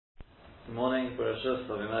Good morning, we're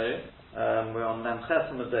on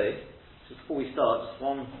Memches on the day. Just before we start, just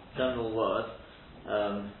one general word,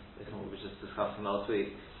 based on what we were just discussing last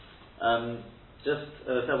week. One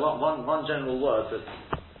general word that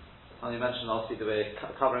I mentioned last week that we're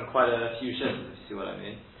covering quite a few shifts, if you see what I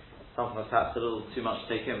mean. Something that's perhaps a little too much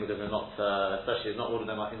to take in because we're not, especially if not all of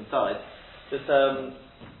them are inside. Just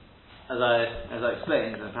as I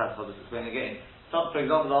explained, and perhaps I'll just explain again. For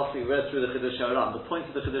example, last week we read through the Chiddush Haran. The point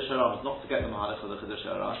of the Chiddush Haran was not to get the Mahalach of the Chiddush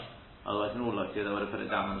Haran, otherwise in all likelihood they would have put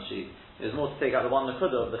it down on the sheet. It was more to take out the one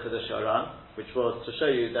Nekudah of the Chiddush Haran, which was to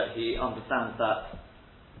show you that he understands that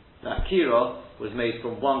Kira was made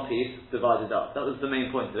from one piece divided up. That was the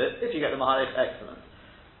main point of it. If you get the Mahalach, excellent.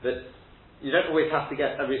 But you don't always have to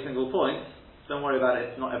get every single point. Don't worry about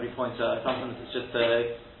it, it's not every pointer. Sometimes it's just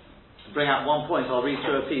to bring out one point. I'll read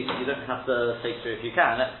through a piece. You don't have to take through if you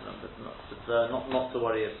can. Excellent, but not to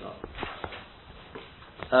worry if not.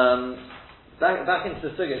 Back into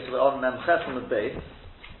the sugya, so we're on Memches on the base.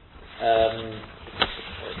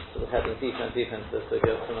 Sort of heading deeper and deeper into the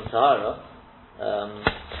sugya of Sunan Tahara.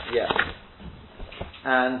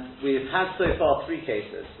 And we've had so far three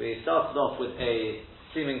cases. We started off with a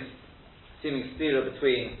seeming stira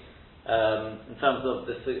between, in terms of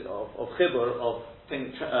the of chibur, of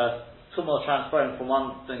tumah transferring from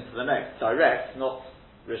one thing to the next, direct, not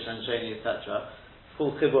Rishon, Sheni, etc.,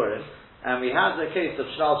 full chiburim. And we had the case of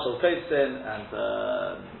Shlal Shel Kotzin and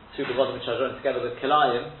two Bevodim which are joined together with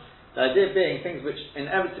Kilayim. The idea being things which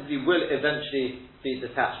inevitably will eventually be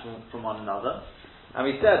detached from one another. And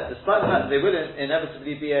we said, despite the fact that they will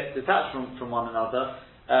inevitably be detached from one another,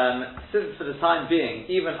 since for the time being,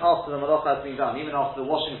 even after the malacha has been done, even after the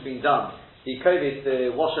washing has been done, the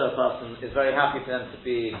washer person is very happy for them to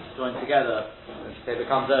be joined together. If they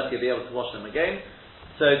become dirty, you'll be able to wash them again.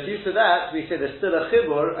 So due to that, we say there's still a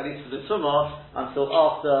chibur, at least for the tumah, until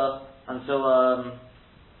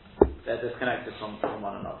they're disconnected from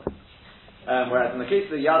one another. Whereas in the case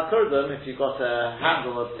of the Yad Kurdum, if you've got a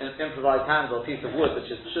handle, an improvised handle, a piece of wood, which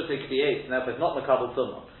is Shutik B8, and therefore it's not Makabal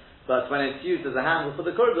Tumah, but when it's used as a handle for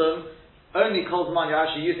the Kurdum, only Kol Zman you're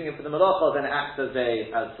actually using it for the Malacha, then it acts as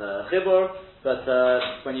a chibur, but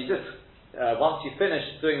when you just, once you finish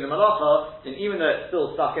doing the Malacha, then even though it's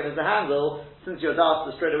still stuck in as a handle, since you're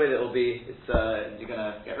dafta straight away you're going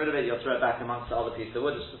to get rid of it, you'll throw it back amongst the other piece of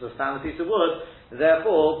wood, it's just a standard piece of wood,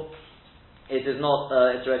 therefore, it is not,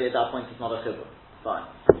 it's already at that point, it's not a chibur. Fine.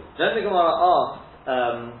 Then the Gemara asks,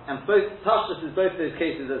 and both Pashtus is both those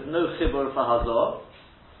cases, there's no chibur for Hazor.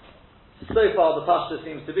 So far the Pashtus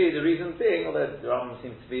seems to be, the reason being, although the Rambam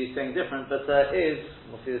seems to be saying different, but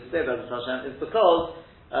we'll see this today about the Hashem, is because,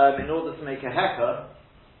 in order to make a hecker,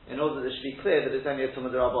 in order that it should be clear that it's only a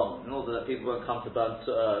Tumah D'Rabbanan, in order that people won't come to burn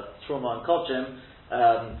Truma and Kodshim,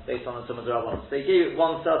 based on the Tumah D'Rabbanan. So they gave it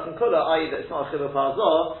one certain colour, i.e. that it's not a chibur for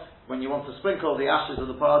Hazor. When you want to sprinkle the ashes of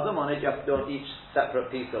the paradum on it, you have to do on each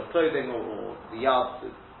separate piece of clothing or the yard,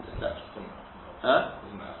 etc.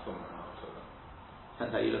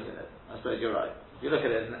 Depends how you look at it. I suppose you're right. If you look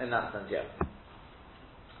at it in that sense, yeah.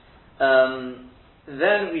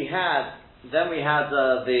 Then we had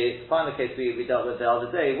the final case we dealt with the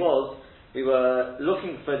other day was we were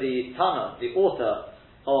looking for the Tana, the author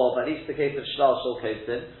of at least the case of Shlal Shel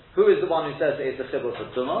Kotzin, who is the one who says it's a chibur for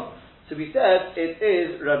tumah. So we said it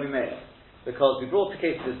is Rabbi Meir, because we brought the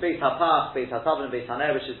cases Beit HaPach, Beit HaTavan, and Beit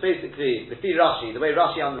HaNer, which is basically, the Rashi, the way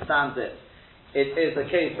Rashi understands it, it is a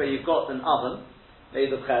case where you've got an oven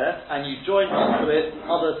made of cheres, and you join onto it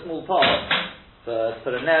other small parts, to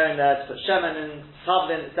put a ner in there, to put shemen in,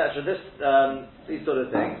 tavlin, etc., these sort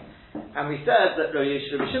of things. And we said that Rabbi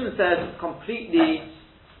Shimon says completely,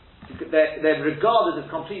 they're regarded as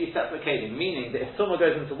completely separate kelim, meaning that if someone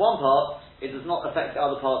goes into one part, it does not affect the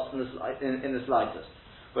other parts in the slightest.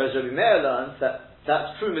 Whereas Rabbi Meir learns that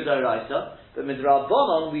that's true midoraisa, but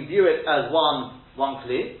midrabanan we view it as one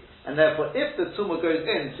kli, and therefore if the tumah goes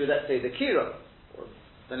into, let's say, the kira,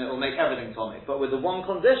 then it will make everything tummy. But with the one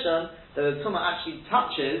condition that the tumah actually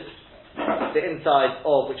touches the inside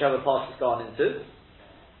of whichever part it's gone into.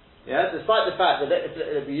 Yeah, despite the fact that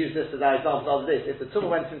if we use this as our example of this, if the tumah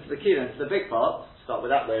went into the kira, into the big part, start with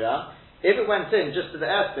that way around. If it went in just to the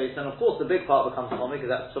airspace, then of course the big part becomes tummy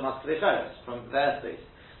because that's tumas klicheres from the airspace.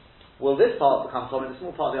 Will this part become tummy? The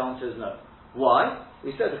small part, the answer is no. Why?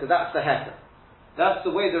 We said because that's the hecker. That's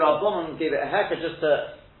the way the Rabbanon gave it a hecker, just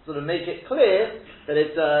to sort of make it clear that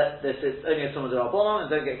it's only a tumah Rabbanon, and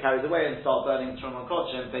don't get carried away and start burning Truma and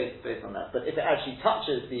Kodshim based on that. But if it actually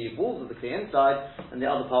touches the walls of the kli inside, then the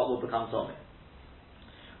other part will become tummy.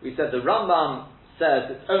 We said the Rambam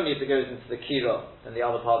says it's only if it goes into the kira, then the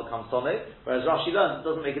other part becomes tummy, whereas Rashi learns it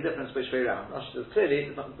doesn't make a difference which way around. Rashi says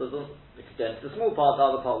clearly the go into the small part, the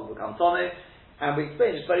other part will become Tomei. And we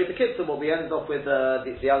explained just very bekitzer. What we ended off with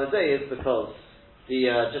the other day is because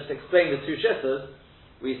just to explain the two shittas,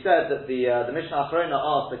 we said that the Mishnah Achrona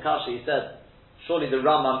asked the Kasha, he said, surely the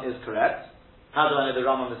Rambam is correct. How do I know the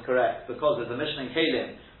Rambam is correct? Because there's a Mishnah in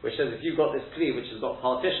Kalim which says if you've got this kli which has got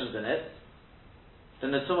partitions in it, then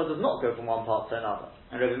the tumah does not go from one part to another.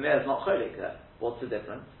 And Rebbe Meir is not cholik there. What's the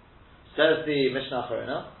difference? Says the Mishnah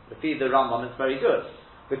Achrona, the Rambam is very good.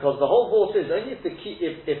 Because the whole thought is only if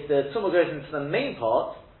the tumah goes into the main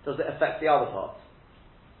part, does it affect the other part.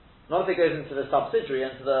 Not if it goes into the subsidiary,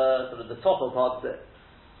 into the sort of the top of parts of it.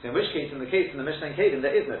 So in which case, in the Mishnah and Kedim,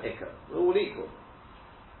 there is no ikka. We're all equal.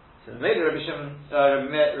 So maybe Rebbe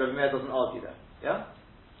Meir doesn't argue there. Yeah?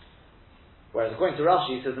 Whereas according to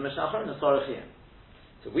Rashi, he says the Mishnah Achrona is Sarachiyim.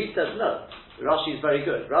 So we said no. Rashi is very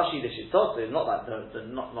good. Rashi, the Shittosu, not like the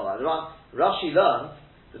one. Rashi learns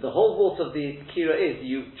that the whole vault of the kira is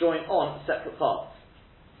you join on separate parts.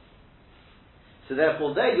 So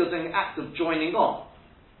therefore there you're doing an act of joining on.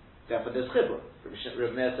 Therefore there's chibur.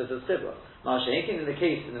 Rebbe Meir says there's chibur. Now in the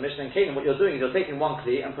case, in the Mishnah and Kedim, what you're doing is you're taking one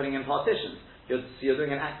kli and putting in partitions. You're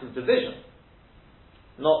doing an act of division,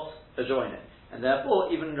 not a joining. And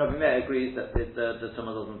therefore even Rebbe Meir agrees that the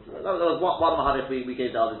tumah doesn't. That was one mahadif we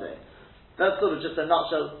gave the other day. That's sort of just a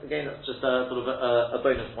nutshell. Again, that's just a sort of a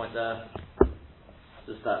bonus point there.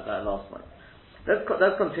 Just that last point.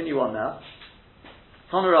 Let's continue on now.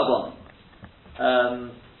 Tana Rabban.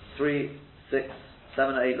 3, 6,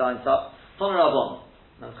 7 or 8 lines up. Tana Rabban.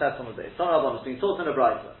 Tana Rabban has been taught in a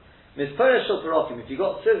brayta. Misperish shel parokim. If you've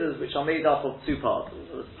got scissors which are made up of two parts,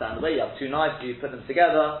 stand away, you have two knives, you put them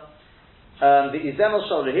together. The izemel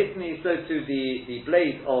shel rehitni, so to the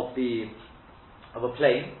blade of a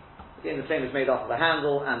plane. Again, the plane is made up of a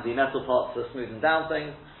handle and the metal parts are smoothing down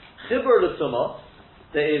things. Chibur l'tumah.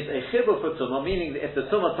 There is a chibur for tumah, meaning that if the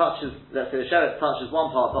tumah touches, let's say the sheretz touches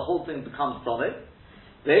one part, the whole thing becomes tomid.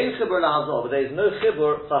 There is chibur lahazor, but there is no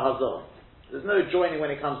chibur for hazor. There's no joining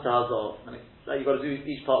when it comes to hazor. You've got to do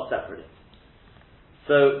each part separately.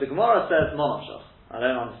 So the Gemara says, Monashach. I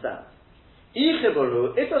don't understand. If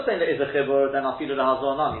you're saying there is a chibur, then afilu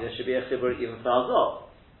lahazor nami. There should be a chibur even for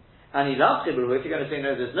hazor. And ilav chibur, if you're going to say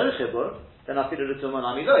no, there's no chibur, then afilu l'tumah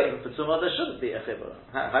nami lo. Even for tumah, there shouldn't be a chibur.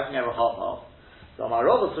 How can you have a half-half? So my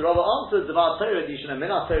Rava answered Devar Torah Dishna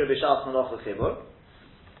Minah Torah B'Shas Malacha Chibur.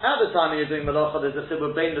 At the time when you're doing Malacha, there's a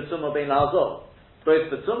Chibur Bein the Tumah Bein Hazor,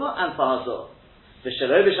 both for Tumah and for Hazor. The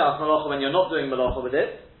Shelo B'Shas Malacha, when you're not doing Malacha with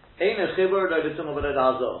it, ain't no Chibur, no the Tumah, but no the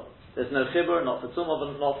Hazor. There's no Chibur, not for Tumah,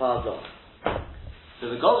 but not for Hazor.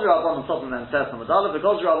 So the Gozer Rabban on top of them says from Adala, the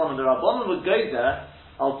Gozer Rabban and the Rabban would go there,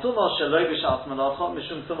 Al Tumah Shelo B'Shas Malacha,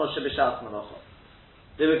 Mishum Tumah Sheb'Shas Malacha.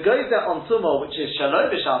 They would go there on tumah, which is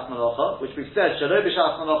shalom b'shas malacha, which we've said shalom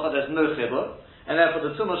b'shas malacha. There's no chibur, and therefore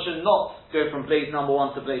the tumah should not go from blade number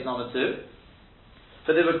 1 to blade number 2.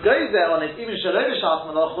 But they would go there on it even shalom b'shas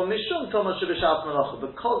malacha, mishum tumah sheb'shas malacha,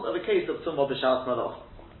 because of a case of tumah b'shas malacha.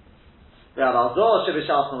 They have hazor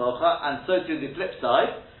sheb'shas malacha, and so to the flip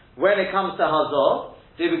side, when it comes to hazor,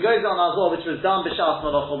 they would go there on hazor which was done b'shas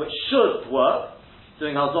malacha, which should work.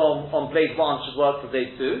 Doing hazor on blade 1 should work for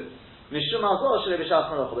blade 2. Mishum hazor shalei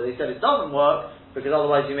b'shas malacha, but they said it doesn't work because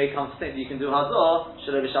otherwise you may come to think that you can do hazor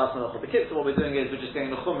shalei b'shas malacha. The kitzur, what we're doing is we're just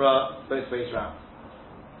getting the chumrah both ways round.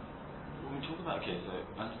 When we talk about so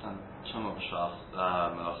I understand tumah b'shas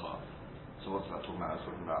malacha. So what's that talking about? It's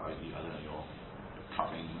talking about like I don't know, you're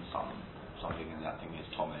cutting something and that thing is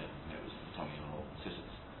tomei, and it was tomei or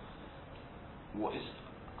scissors. What is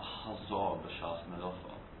hazor b'shas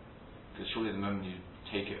malacha? Because surely the moment you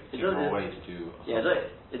take it away to do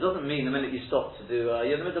it doesn't mean the minute you stop to do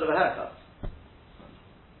you're in the middle of a haircut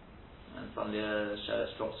and suddenly a sheriff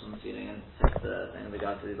drops from the ceiling and takes the thing, and the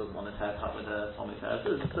guy says he doesn't want his haircut with a Tommy's hair,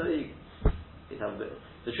 so you'd have a bit,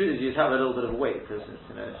 the truth is you'd have a little bit of a wait because it's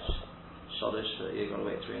shodish, you've got to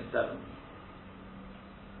wait 3 and 7.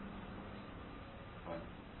 Right.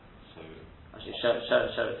 So actually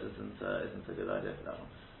sheriff isn't a good idea for that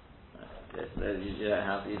one.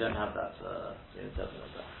 You don't have that 3 and 7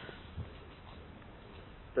 like that.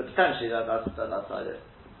 But potentially that's the idea.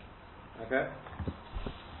 Okay.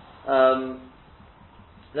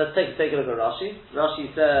 Let's take a look at Rashi.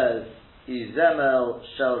 Rashi says Izemel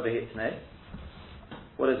shel v'hitnei.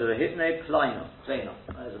 What is a v'hitnei? Plano.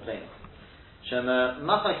 That is a plano. Shema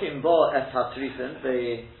machakim bo es hatrisin.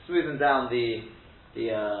 They smoothen down the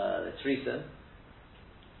trisin,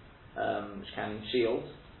 which can mean shield.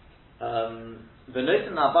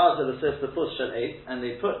 V'noten nabaza the push shel eight, and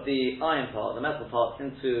they put the iron part, the metal part,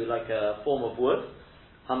 into like a form of wood.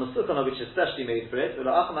 Hamasukana, which is specially made for it.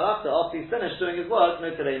 After he's finished doing his work,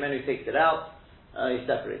 Notelei Menu takes it out, he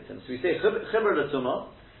separates them. So we say chibur l'tumah,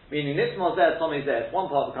 meaning nitmah zeh, tomei zeh. If one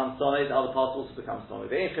part becomes tomei, the other part also becomes tomei.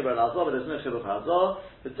 Ve'ein chibur l'hazor, but there's no chibur l'hazor.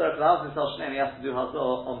 The tzarech l'hazor tzal shneim, he has to do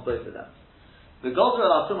hazor on both of them. The Gozer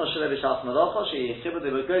al Tumah Shelo B'Shas Malacha, she chibur, there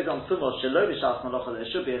goes on Tumah Shelo B'Shas Malacha, there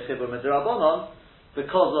should be a chibur midrabanon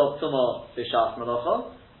because of Tumah B'Shas Malacha,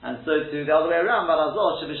 and so to the other way around, but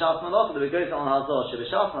Hazor Sheb'Shas Malacha, there goes on Hazor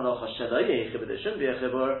Sheb'Shas Malacha Shelo Yeh chibur, there shouldn't be a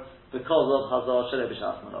chibur because of Hazor Shelo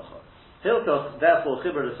B'Shas Malacha. Hilchos, therefore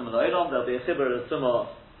chibur l'Tumah l'Olam, there'll be a chibur l'Tumah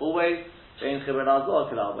always, ve'ein chibur l'Hazor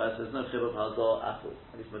k'lal, but there's no chibur l'Hazor at all.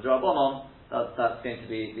 At least midrabanon, that's going to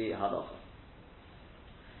be the halacha.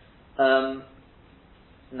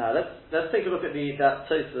 Now let's take a look at that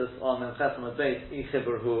Tosfos on Memches Amud Beis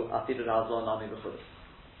Ichibur Hu Atidu Hazor Nami B'Chulus.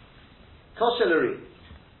 Kosher L'Ri.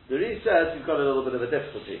 The Ri says you've got a little bit of a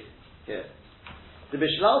difficulty here. The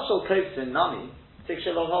Bishlal Shel Kofsin Nami Tik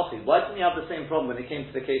Shalom Hachi. Why didn't you have the same problem when it came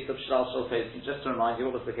to the case of Shlal Shel Kofsin? Just to remind you,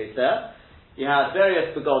 what was the case there? You had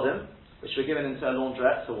various begodim which were given into a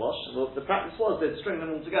laundrette to wash. Well, the practice was they'd string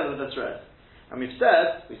them all together with a thread. And we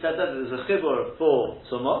said that there's a chibur for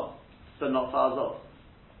tumah, but not for hazor.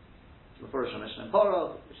 The Purish Mishnah and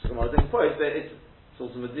Parah, which is a different point, but it's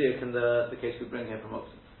also Mediyah in the case we bring here from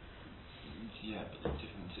Oxford. Yeah, but the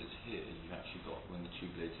difference is here, you've actually got when the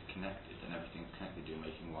two blades are connected and everything's connected, you're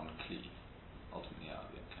making one cleave, ultimately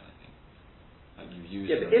out of it, kind of thing. Like you've used.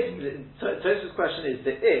 Yeah, but Tosfos' question is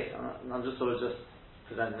the if. I'm just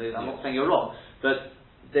presenting it. I'm not saying you're wrong, but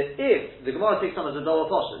the if the Gemara takes on as a dollar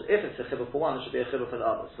poshut. If it's a chibur for one, it should be a chibur for the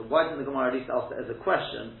other. So why didn't the Gemara at least ask it as a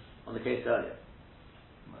question on the case earlier?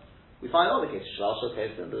 We find other cases, Shlal Shel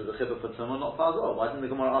Kofsin, there's a chibur for tumah, not for hazor. Why didn't the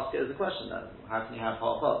Gemara ask it as a question then? How can you have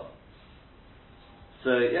half?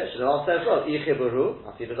 So, yeah, should have asked that as well. I chibur hu,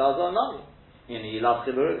 atidu hazor nami. You love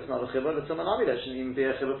chibur, it's not a chibur, the tumah nami, that shouldn't even be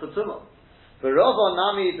a chibur for tumah. But Rava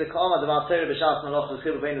nami, the kama, the Torah b'shas malach, the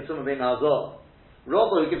chibur bein the tumah, bein the hazor.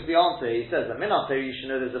 Rava, who gives the answer, he says that min Torah you should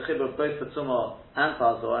know there's a chibur both for tumah and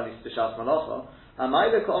for hazor, and it's b'shas malacha. And why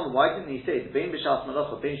didn't he say bein b'shas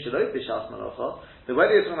malacha, bein shalot b'shas malacha? So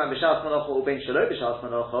whether you're talking about B'Shas Malacha or Ben Shalom B'Shas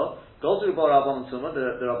Malacha, goes to the Bar Rabbanon Tumah,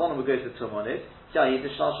 the Rabbanon will go to Tumah on it, yeah, he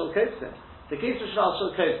did Shlal Shel Kofsin. The case of Shlal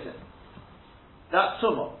Shel Kofsin, that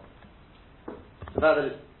Tumah, the fact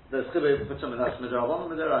that there's Chibur for Tumah, that's Midrabanon or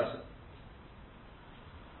Midaraisa?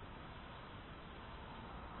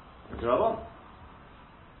 Midrabanon.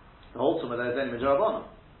 The whole Tumah there is only Midrabanon.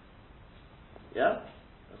 Yeah?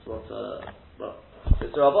 That's what,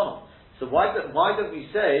 it's Rabbanon. So why don't we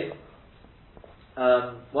say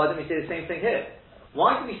the same thing here?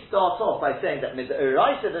 Why do we start off by saying that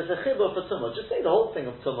Mid'oraisa there's a chibur for tumah? Just say the whole thing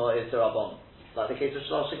of tumah is Rabbanon, like the case of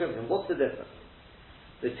Shlal Shel Kofsin. What's the difference?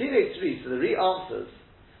 The Tirei Tzri, so the Ri answers,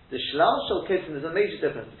 the Shlal Shel Kofsin, there's a major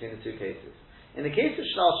difference between the two cases. In the case of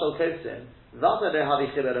Shlal Shel Kofsin, Vada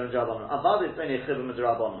lehavi chibur midrabanon, Avada it's only a chibur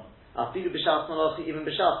midrabanon. Afilu b'shas malacha, even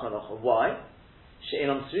b'shas malacha. Why?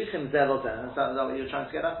 She'elam tzrichim zeh lo zeh. Is that what you're trying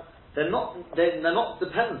to get at? They're not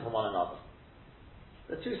dependent on one another.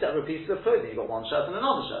 They're two separate pieces of clothing. You've got one shirt and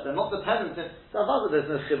another shirt. They're not dependent. There's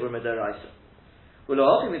no chibur midaraisa.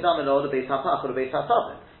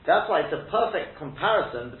 That's why it's a perfect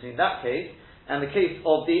comparison between that case and the case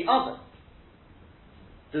of the oven.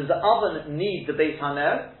 Does the oven need the Beit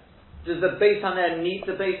Haner? Does the Beit Haner need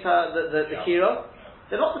the Kira?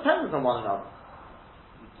 They're not dependent on one another.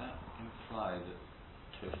 Would that imply that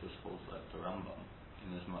Tosfos holds like the Rambam,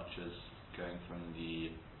 in as much as going from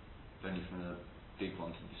the big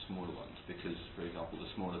ones to the smaller ones, because, for example, the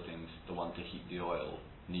smaller things, the one to heat the oil,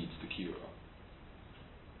 needs the kira.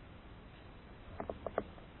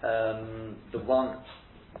 The one.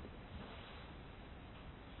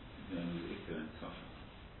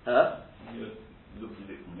 You're looking at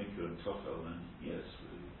it from Mikra and Tofel, then yes.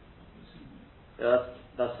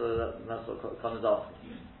 That's what Con is asking.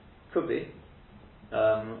 Yeah. Could be.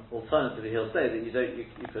 Alternatively, he'll say that you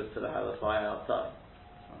could sort of have a fire outside.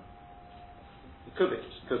 It could be,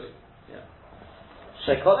 yeah.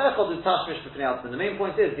 The main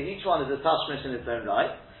point is that each one is a tashmish in its own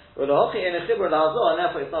right. And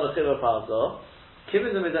therefore it's not a chibur for hazor.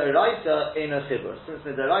 Given the midaraisa in a chibur. Since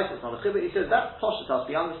midaraisa is not a chibur, he says that's poshetas.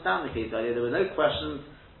 We understand the case earlier. There were no questions,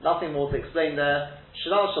 nothing more to explain there.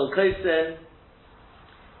 Shlal Shel Kofsin.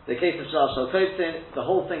 The case of Shlal Shel Kofsin, the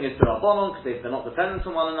whole thing is D'Rabbanon because they're not dependent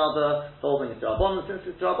on one another. The whole thing is D'Rabbanon. Since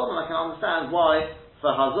it's D'Rabbanon, I can understand why. For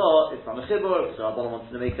Hazor, it's not a chibur, because Rabbanon wanted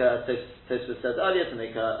to make Tosfos said earlier, to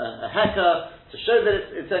make a heka, to show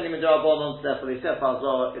that it's only Midrabanon, therefore they said for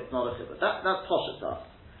Hazor, it's not a chibur. That's poshet us.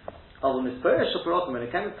 When it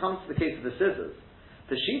comes to the case of the scissors,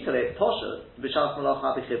 the shitale poshet, b'shas malach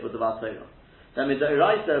habi chibur devar Torah. then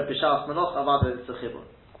mid'oraisa b'shas meloch avada it's a chibur.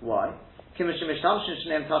 Why? Because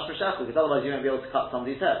otherwise you won't be able to cut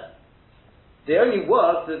somebody's hair. They only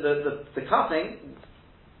work, the cutting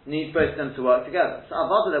needs both of them to work together. So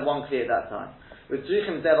avada they're one clear at that time. And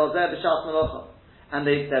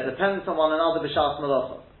they're dependent on one another b'shas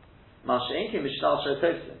melocha.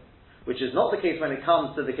 Which is not the case when it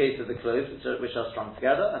comes to the case of the clothes, which are strung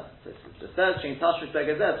together. It just says, because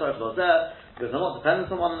they're not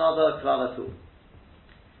dependent on one another, klal atul.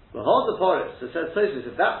 Behold the Porus, so it says Tosfos,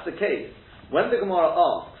 if that's the case, when the Gemara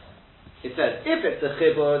asks, it says, if it's a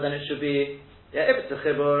chibur, then it should be, if it's a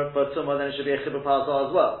chibur for tumah, then it should be a chibur pazah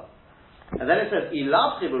as well. And then it says,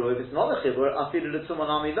 ilav chibur, if it's not a chibur, afilu l'tumah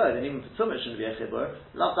nami lo, then even for tumah it shouldn't be a chibur.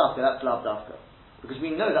 Lav dafka, that's lav dafka. Because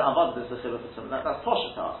we know that avad is a chibur for tumah, that's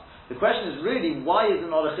poshetas. The question is really, why is it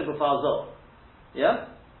not a chibur pazah? Yeah?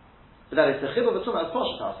 But that it's a chibur for tumah, that's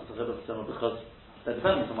poshetas, it's a chibur for tumah, because they're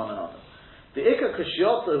dependent on one another. The ikka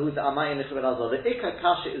kashyota who's amay in the chibur pazah, the ikka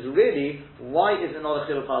kasha is really, why is it not a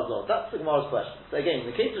chibur pazah? That's the Gemara's question. So again, in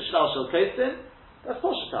the case of shlal shel kosin, that's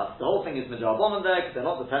poshetas. The whole thing is midrabanan there, because they're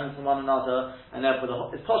not dependent on one another, and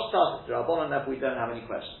therefore it's poshetas, it's drabanan, therefore we don't have any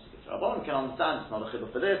questions. Because drabanan can understand, it's not a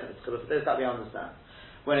chibur for this, and it's a chibur for this, that we understand.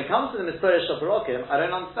 When it comes to the Misperish Shaparokim, I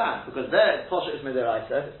don't understand, because there, Posha is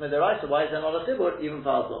Midaraisa. If it's Midaraisa, why is there not a Chibur, even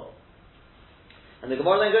for Azor? And the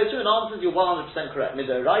Gemara then goes through and answers, you're 100% correct.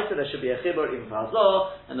 Midaraisa, there should be a Chibur, even for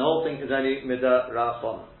Azor, and the whole thing is only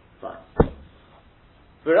Midarachon. Fine.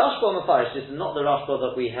 The Rashba Mefarish, this is not the Rashba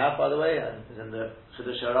that we have, by the way, and it's in the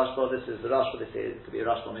Chiddush Rashba, this is the Rashba, they say it could be a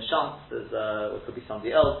Rashba Mishant, or it could be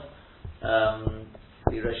somebody else.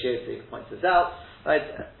 The Rosh Yosef points this out. Right?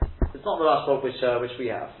 It's not the Rashba which we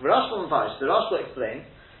have. The Rashba Mefarish, the Rashba explains,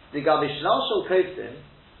 the Gabi Shlal Shol Kosin,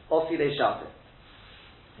 Ofi Le Shatit.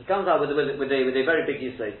 He comes out with a very big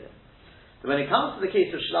Yisotim. But when it comes to the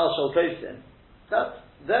case of Shlal Shol Kosin,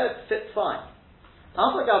 that fits fine.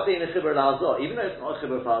 After Gabi in a Chibur L'Hazor, even though it's not a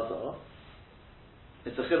Chibur L'Hazor,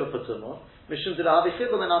 it's a Chibur Patumah, Mishum D'Rahavi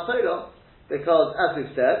Chibur Men HaTorah, because, as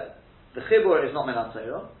we've said, the Chibur is not Men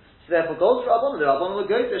HaTorah, so therefore goes for Rabbanon. The Rabbanon will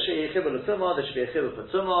go, there should be a chibur l'tumah, there should be a chibur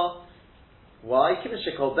patumah. Why? He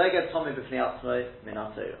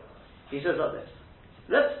says like this.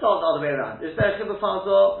 Let's start the other way around. Is there a chibur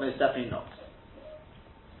fazor? Most definitely not.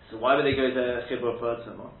 So why would they go to chibur for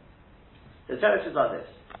tumah? The teretz is like this.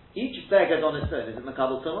 Each beged on its own, is it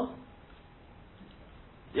makabel tumah?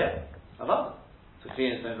 Yeah. Avad. So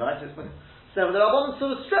clean its own right. So the Rabbanon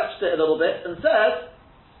sort of stretched it a little bit and said,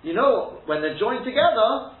 you know, when they're joined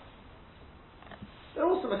together, they're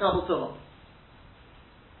also makabel tumah.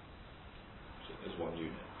 So there's one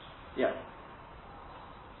unit. Yeah.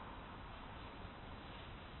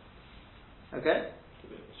 Okay? It's a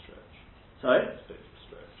bit of a stretch. Sorry? It's a bit of a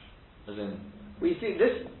stretch. As in... We see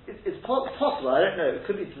this, it's possible, I don't know, it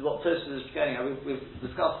could be to what Tosfos is getting at. We've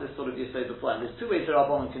discussed this sort of yesterday before, and there's two ways that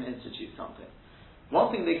Rabbanon can institute something. One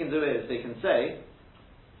thing they can do is, they can say,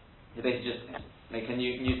 they can just make a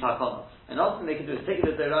new takana. Another thing they can do is take it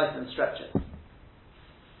as their right and stretch it.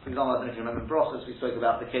 For example, I don't know if you remember in Brochus, we spoke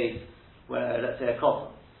about the case where, let's say, a kohen,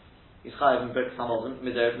 he's chayav and bricks hamolden,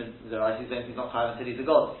 midaraisa, he's saying he's not chayav until he's a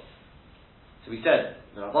god. So we said,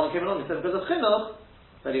 the Rabbanon came along, he said, because of chinuch,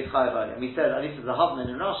 that he's chayav already. And we said, at least as a Havnan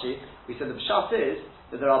in Rashi, we said the pshat is,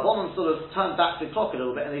 that the Rabbanon sort of turned back the clock a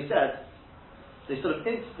little bit, and they said, they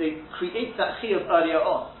create that chiyuv earlier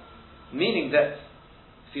on. Meaning that,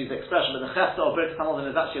 excuse the expression, but the chesed of bricks hamolden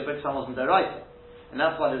is actually a bricks hamolden deraisa. And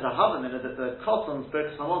that's why there's a Havnan in it that the Koton's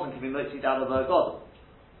bricks hamolden can be motzied out of a godel.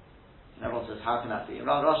 And everyone says, how can that be? And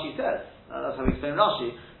Rashi says, that's how we explain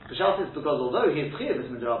Rashi. Pshat is because although he is chiyuv is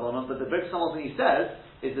midrabanan, but the bricks hamolden he says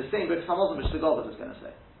is the same bricks hamolden which the godel is going to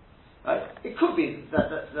say. Right? It could be that's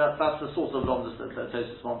the source of lomdus that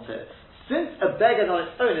Tosfos wants here. Since a beged on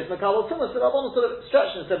its own is makabel tumah, so Rabbanon sort of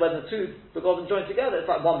stretched and said when the two the godel joined together, it's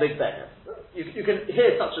like one big beged. You can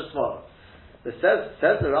hear such a svara. It says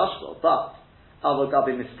the Rashba, but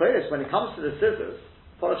Avogabi Mispeiros, when it comes to the scissors,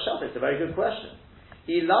 Porach Shabbat, it's a very good question.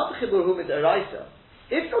 If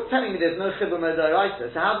you're telling me there's no chibur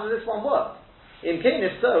mid'oraisa, so how does this one work? In Cain,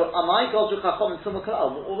 if so, am I Godru Chacham and Tumah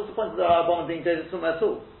Kalal? What was the point of the Rabbanon being dated Tumah at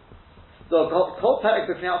all? So, Kol Perek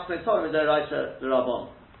B'fnei Atzmei Torah mid'oraisa the Rabbanon.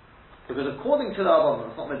 Because according to the Rabbanon,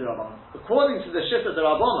 it's not mid'Rabbanon, according to the shift of the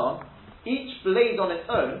Rabbanon, each blade on its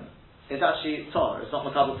own is actually Torah, it's not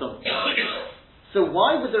Makabel Tumah. So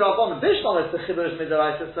why would the Rabbanon Bishnal if the Chibur is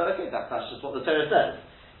mid'oraisa? So okay, that's just what the Torah says.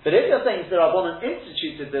 But if you're saying the Rabbanon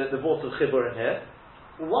instituted the voice of Chibur in here,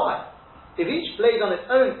 why? If each blade on its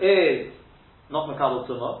own is not Makabel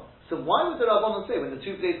Tumah, so why would the Rabbanon say when the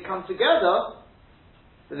two blades come together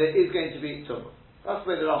that there is going to be Tumah? That's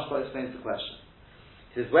the way the Rashba explains the question.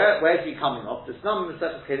 He says, where's he coming off? This number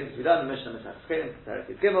Mesechus Kelim, because we learn the Mishnah Mesechus Kelim,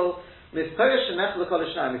 Perek Gimel, Misperish Shenech L'Kol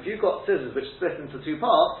Shnayim. If you've got scissors which split into two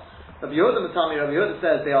parts, Rabbi Yehuda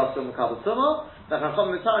says they are still Makabel Tumah. The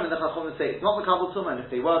Chacham Mitami and the Chacham say it's not Makabel Tumah, and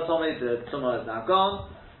if they were Tomei, the Tumah is now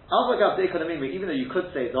gone. Even though you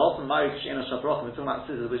could say the Olson Mari Kishina Shabrachim, we're talking about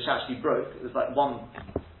scissors which actually broke. It was like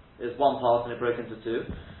there's one part and it broke into two.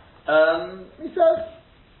 He says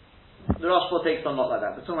the Rashba takes on not like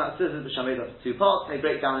that. We're talking about scissors which are made up of two parts. They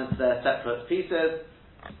break down into their separate pieces.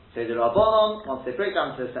 Say the Rabbanon, once they break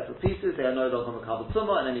down into their separate pieces, they are no longer Makabel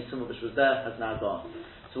Tumah, and any Tumah which was there has now gone.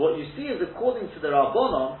 So what you see is, according to the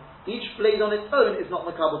Rabbanon, each blade on its own is not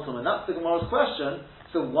Makabel Tumah. And that's the Gemara's question.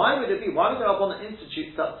 So why would it be? Why would the Rabbanon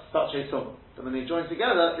institute such a Tumah? So when they join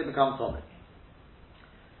together, they become Tumah.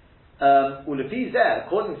 According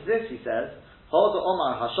to this, he says, Hoda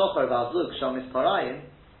Omar HaShofar V'Azluk Shal Misparayim.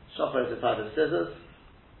 Shofar is a type of scissors.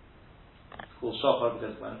 It's called Shofar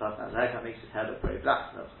because when a person has a haircut, it makes his hair look very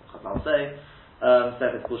black. That's what Chazal say. So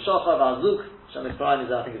it's called Shofar V'Azluk Shal Misparayim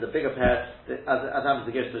is, I think, is a bigger pair. As happens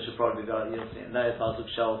the Gishta should probably go. You'll see it there. It's V'Azluk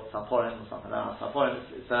Shal Saporim or something like that. Saporim.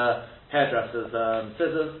 It's hairdresser's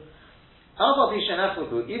scissors.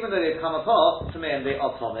 Even though they've come apart to me and they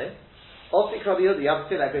are Tomei. Also, Rabbi Yehuda, you have to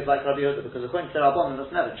feel like it's like Rabbi Yehuda because according to the Rabbanon,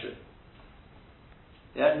 that's never true.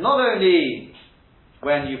 Yeah, not only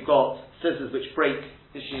when you've got scissors which break,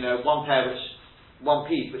 one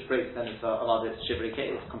piece which breaks, then it's it's shivri,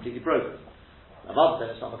 it's completely broken. Above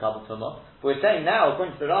then it's not Makabel Tumah. But we're saying now,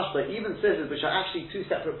 according to the Rashba, even scissors which are actually two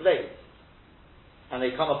separate blades, and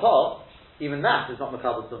they come apart, even that is not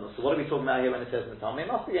Makabel Tumah. So what are we talking about here when it says in the Talmud?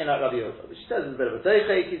 It must be like Rabbi Yehuda, which he says is a bit of a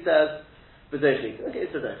doichik, he says. Okay,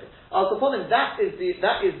 it's a doichik. Upon him, that is the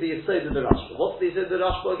Yesod of the Rashba. What's the Yesod of the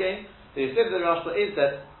Rashba again? The Yesod of the Rashba is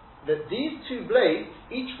that these two blades,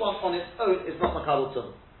 each one on its own, is not Makabel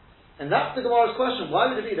Tumah. And that's the Gemara's question.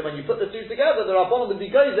 Why would it be that when you put the two together, the Rabbanon would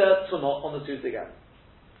be gozer Tumah on the two together?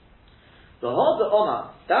 The Hoda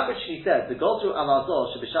Omar, that which he said, the Goltu al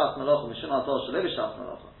Azor Shebishas Malacha Mishum Azor Shele Bishas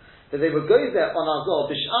Malacha, that they would go there on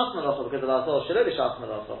Azor Bishas Malacha because of Azor Shele Bishas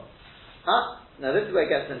Malacha. Now this is where it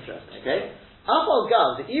gets interesting. Okay, Afal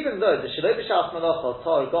Gav, even though the Shele Bishas Malacha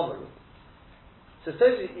Tar Gomeru, so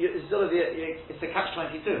it's a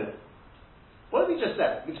catch-22. What have we just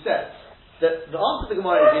said? We've said that the answer to the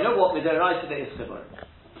Gemara is, you know what, Midaraisa de is Chibur.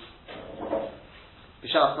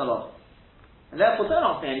 B'shas Malach. And therefore don't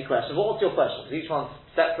ask me any question. What's your question? Because each one's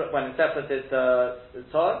separate, when it's separate it's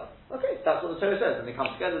Torah. Okay, that's what the Torah says. When they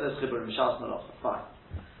come together there's Chibur and B'shas Malach. Fine.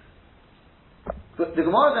 But the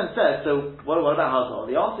Gemara then says, so what about Hazor?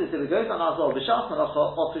 The answer is if it goes on Hazor, B'shas Malach,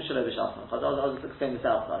 or Tushale B'shas Malach. I'll just explain this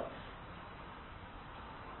outside.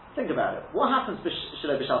 Think about it. What happens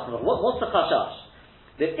B'shale B'shas Malach? What's the Chashash?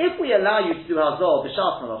 That if we allow you to do Hazor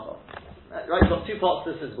B'shas Malacha, right, you've got two parts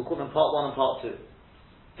to this, we'll call them part 1 and part 2.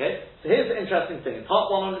 Okay? So here's the interesting thing.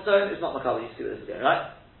 Part 1 on its own is not Makabel, you see where this is going,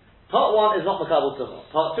 right? Part 1 is not Makabel Tumah.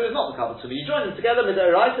 Part 2 is not Makabel Tumah. You join them together,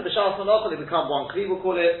 Midaraisa B'shas Malacha, they become one Kli, we'll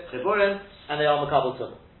call it Chiburim, and they are Makabel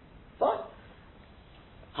Tumah. Fine.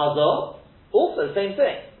 Hazor, also same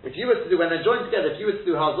thing. If you were to do, when they're joined together, if you were to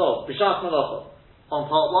do Hazor B'shas Malacha on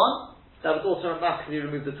part 1, that would automatically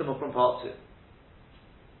remove the Tumah from part 2.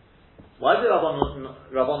 Why did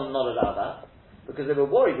Rabbanon not allow that? Because they were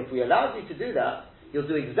worried if we allowed you to do that, you'll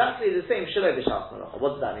do exactly the same Shelo B'shas Malacha.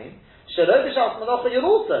 What does that mean? Shelo B'shas Malacha, you've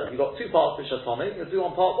got two parts which are Tomei, you'll do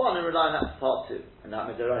on part 1 and rely on that for part 2. And that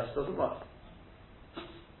means the rest doesn't work.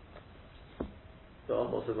 So,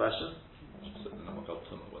 what's the question?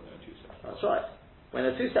 That's right. When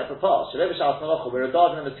they're two separate parts, Shelo B'shas Malacha, we're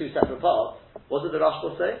regarding them as two separate parts. What did the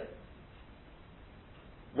Rashba say?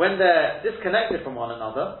 When they're disconnected from one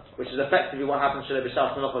another, which is effectively what happens to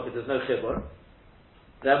B'shas Malacha because there's no chibur,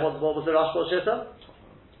 then what was the Rashba Shita?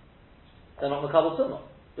 They're not Makabel Tumah,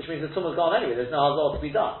 which means the Tumah's gone anyway, there's no Hazor to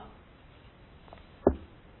be done.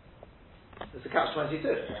 It's a catch-22.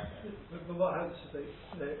 But what happens is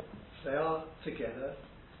they are together,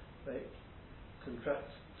 they contract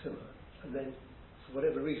Tumah, and then for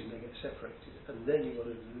whatever reason they get separated, and then you've got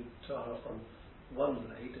to do Tahara on one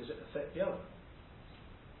blade, does it affect the other?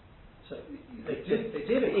 So they did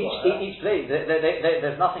acquire each blade.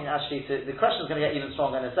 There's nothing actually to. The question's going to get even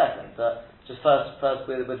stronger in a second. But just first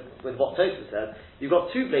with what Tosfos said, you've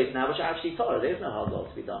got two blades now which are actually Torah. There's no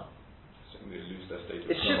Hazor to be done. So they lose their state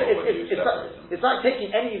of it's like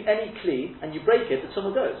taking any kli and you break it, the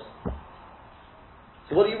tumah goes.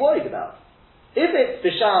 So what are you worried about? If it's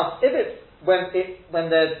b'shas, if it's when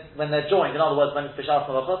they're joined, in other words, when it's b'shas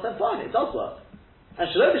malachot, then fine, it does work.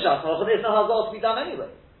 And shelo b'shas malachot, there's no Hazor to be done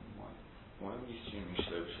anyway. Why are we assuming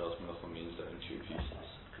Shelo B'shas Malacha means they're in two pieces?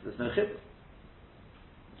 Because there's no chibur.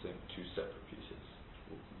 two separate pieces.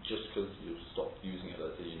 Just because you've stopped using it,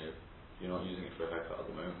 let's say, you're not using it for a haircut at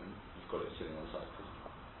the moment, you've got it sitting on the side because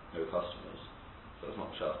no customers, so it's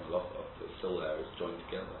not Shas Malacha, but it's still there, it's joined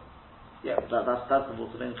together. Yeah, but that's the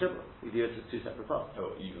water in Chibur. We view it as two separate parts.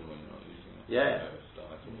 Oh, even when you're not using it? Yeah. No, it's I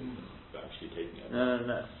thought you're actually taking it.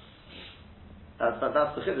 No. That's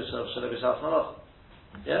the Chiddush of Shalei B'Shas Malacha.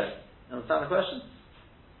 Yeah? Understand the question?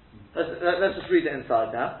 Let's just read it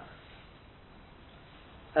inside now.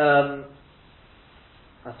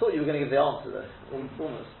 I thought you were going to give the answer though,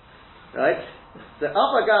 almost. Right? The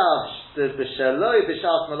Avagav, the Shaloi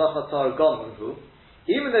B'Shas Malacha Tar Gomerhu,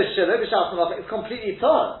 even though Shaloi B'Shas Malacha is completely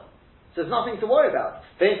tar, so there's nothing to worry about.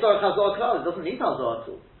 It doesn't need Hazor at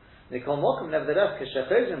all. Nevertheless,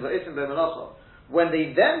 when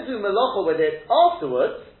they then do Malacha with it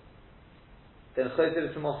afterwards, then Chayzer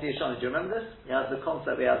is Tumah Yeshana. Do you remember this? Yeah, the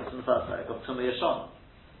concept we had in the first paragraph of Tumah Yeshana.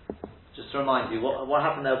 Just to remind you, what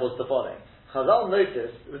happened there was the following. Chazal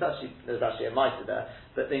noticed, there was actually a mitre there,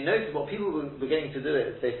 but they noticed what people were beginning to do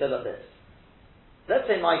is, they said like this. Let's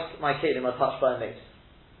say my kelim are touched by a mace.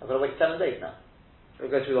 I've got to wait 7 days now. I'll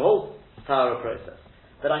go through the whole Tahara process.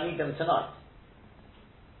 But I need them tonight.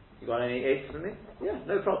 You got any eights for me? Yeah,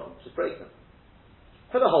 no problem. Just break them.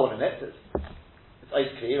 Put a hole in it. It's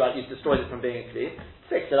ice clear, right? You've destroyed it from being clear.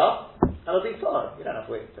 Fix it up, and it'll be fine. You don't have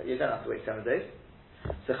to wait 7 days.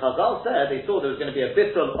 So Chazal said they thought there was going to be a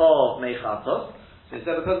bittul of meichatos. So they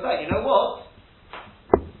said because of that, you know what?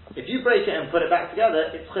 If you break it and put it back together,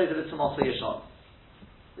 it's chayzer l'tumah yeshon.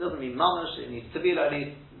 It doesn't mean mamash. It needs tevila. It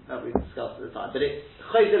needs that we discussed at the time, but it's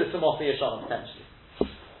chayzer l'tumah yeshon potentially.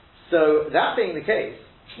 So that being the case,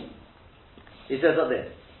 he says like this.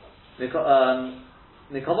 When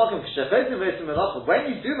you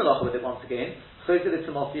do melacha with it once again, chayzer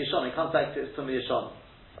l'tumah yeshon. It comes back to its tumah yeshon.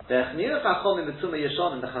 The Chachomim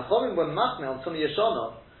were makne on Tumah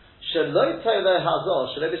Yeshana. Sheloi Torah Hazor,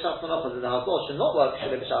 Sheloi B'Shas Malacha. The Hazor should not work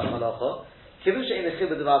Sheloi B'Shas Malacha. Kivu she'in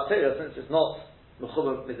echibah devar Torah, since it's not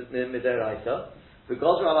mechuba mideraita. The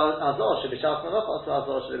Gozer al Hazor Sheloi B'Shas Malacha, also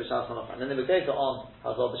Hazor Sheloi B'Shas Malacha. And then the Begeita on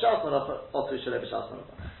Hazor B'Shas Malacha, also Sheloi B'Shas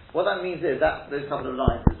Malacha. What that means is that those couple of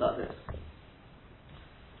lines is like this.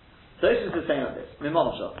 So this is saying like this.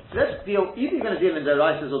 Let's deal. Either you're going to deal in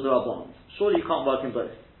deraitas or derabonans. Surely you can't work in both.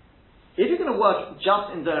 If you're going to work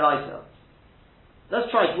just in Doraisa,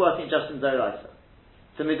 let's try to work in just in Doraisa.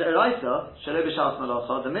 So Midoraisa, Shalei B'Shas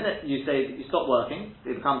Malacha, the minute you say you stop working,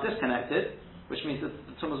 they become disconnected, which means that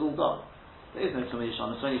the tumah's all gone. There is no tumah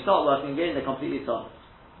yishana. So when you start working again, they're completely gone.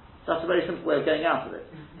 So that's a very simple way of getting out of it.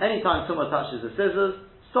 Anytime tumah touches the scissors,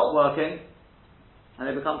 stop working, and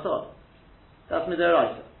they become gone. That's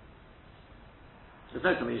Midoraisa. There's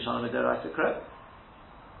no tumah yishana Midoraisa, correct?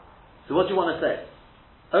 So what do you want to say?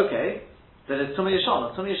 Okay, then it's Tumah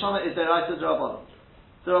Yeshana. Tumah Yeshana is Deraisa D'Rabbanan.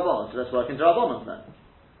 D'Rabbanan, so let's work in D'Rabbanan then.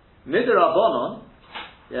 Midrabbanan,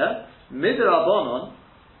 yeah? Midrabbanan,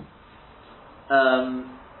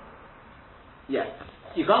 yeah.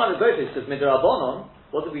 You can't have it both ways, because Midrabbanan,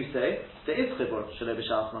 what did we say? There is Chibur, Shalei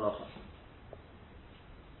B'Shas Malacha.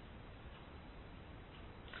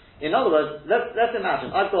 In other words, let's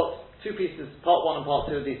imagine, I've got two pieces, part 1 and part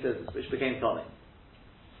 2 of these scissors, which became Tommy.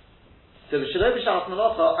 So the Shalei B'Shas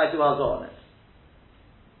Malacha, I do Hazor on it.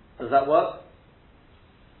 Does that work?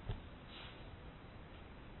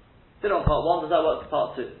 Did it on part 1, does that work for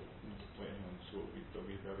part 2? Wait, so what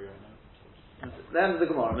we very on now? Then the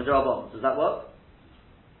Gemara, Midrabbanan, does that work?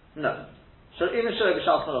 No. Even Shalei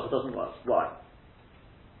B'Shas Malacha doesn't work. Why?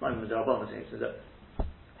 Not even Midrabbanan saying so.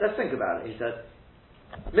 Let's think about it. He said,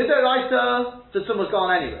 Midoraisa, the tumah's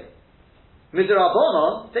gone anyway.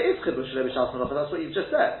 Midrabbanan, there is Chibur Shalei B'Shas Malacha, that's what you've just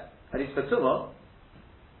said. At least for tumah,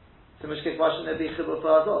 so in which case, why shouldn't there be chibur for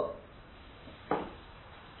Hazor?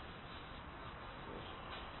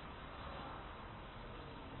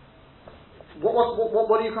 What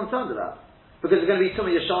are you concerned about? Because it's going to be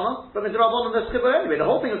tumah yeshana, but with the Rabbanon there's chibur anyway. The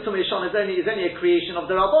whole thing of tumah yeshana is only a creation of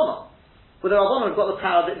the Rabbanon. But the Rabbanon have got the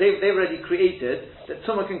power that they've already created that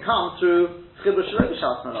tumah can come through chibur Shalei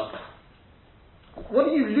B'Shas Malacha. What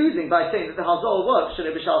are you losing by saying that the Hazor works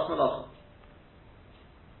Shalei B'Shas Malacha?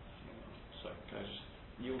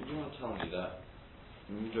 You want to tell me that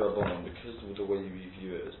Midrabbanan, because of the way we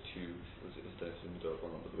view it as two, but the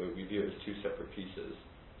way we view it as two separate pieces,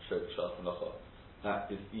 Shalei B'Shas Malacha,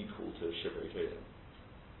 that is equal to Shivrei Kelim.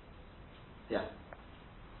 Yeah.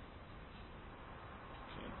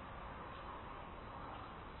 Okay.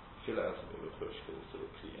 I feel like that's a bit of a push because it's sort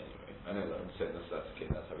of clean anyway. I know that I'm saying that's okay,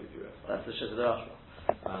 that's how we view it. That's the Shita Rashba.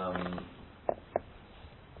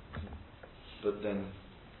 But then,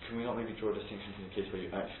 can we not maybe draw a distinction between the case where you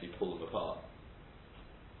actually pull them apart?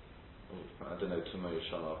 I don't know, Tumah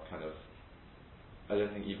Yashana kind of, I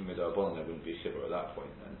don't think even Midarabon there wouldn't be Chibur at that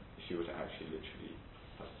point then, if you were to actually literally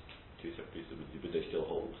have two separate pieces, would they still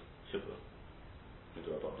hold Chibur?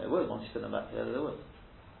 Midarabon? They would, once you put them back together, they would.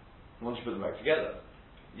 Once you put them back together,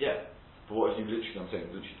 yeah. But what if you literally, I'm saying,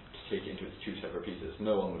 literally take it into its two separate pieces,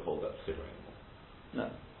 no one would hold that Chibur anymore. No.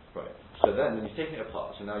 Right. So then you've taken it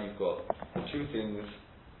apart, so now you've got two things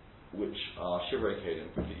which are Shivrei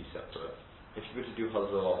Kelim completely separate. If you were to do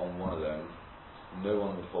Hazar on one of them, no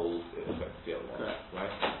one would hold it affects the other one. Correct.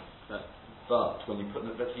 Right? Correct. But when you put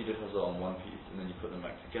them, let's say you did Hazar on one piece and then you put them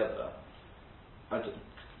back together, I don't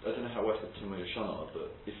know how it works with Tumah Yashana,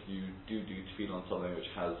 but if you do Tefillah on something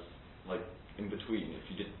which has, like, in between, if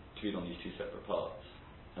you did Tefillah on these two separate parts,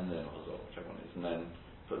 and then Hazar, whichever one is, and then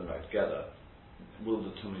put them back together, will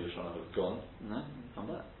the Tumah Yashana have gone? No, it's come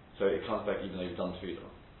back. So it comes back even though you've done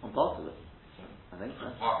Tefillah? On part of it. I think so.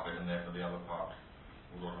 Part of it, and therefore the other part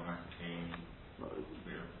will automatically.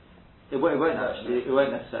 It won't actually. It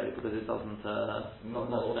won't necessarily because it doesn't. Not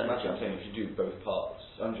automatically. I'm saying if you do both parts.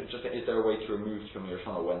 Is there a way to remove Tumah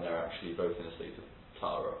Yashana when they're actually both in a state of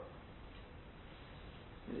Tara?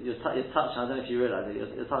 You're touching. I don't know if you realise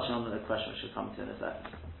it. You're touching on the question which should come to in a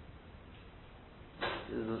second.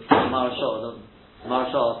 Marashal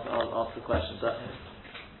asked the question. So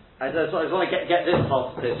I just want to get this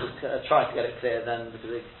part of it, try to get it clear. Then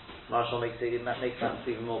because Marshall makes sense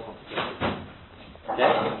even more complicated.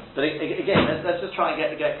 Okay, but again, let's just try and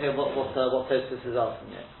get clear what Tosfos is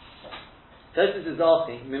asking here. Tosfos is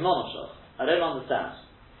asking Mimonoshach. I don't understand.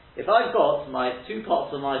 If I've got my two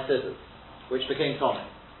parts of my scissors, which became common,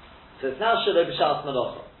 so it's now Shelo B'Shas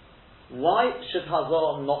Malacha. Why should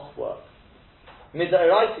Hazar not work?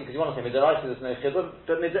 Mid'oraisa, because you want to say Mid'oraisa there's no chibur,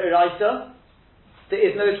 but Mid'oraisa there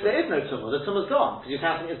is no tumah. The tumah's gone because you're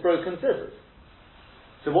counting it as broken scissors.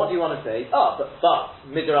 So what do you want to say? But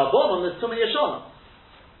Midrabanon there's tumah yashana.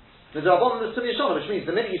 Midrabanon there's tumah yashana, which means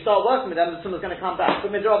the minute you start working with them, the tumah's going to come back.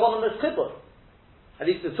 But Midrabanon there's chibur. At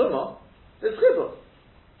least the tumah, there's chibur.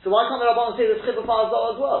 So why can't the Rabbanon say there's chibur for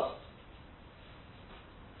Hazar as well?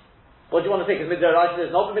 What do you want to say? Because Midrabanon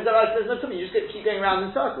there's not, but Midrabanon there's no tumah. You just keep going around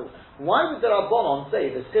in circles. Why would the Rabbanon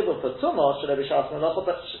say there's chibur for tumah, Shelo B'Shas Malacha,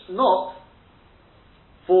 but not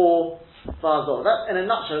for Hazar? That, in a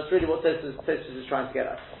nutshell, that's really what Tosfos is trying to get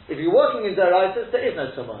at. If you're working in Deraisa, there is no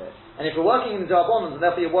tumah here. And if you're working in Derabanan, and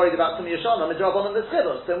therefore you're worried about Tumah Yashana, in Derabanan there's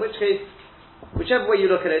chibur. So in which case, whichever way you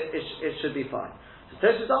look at it, it should be fine. So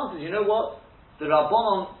Tosfos answers, you know what? The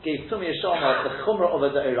Rabbanon gave Tumah Yashana the chumrah of a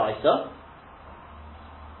Deraisa,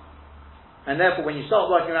 and therefore when you start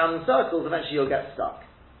working around in circles, eventually you'll get stuck.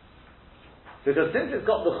 Because since it's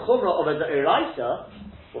got the chumrah of a Deraisa,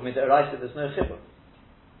 well, in Deraisa there's no chibur.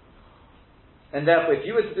 And therefore, if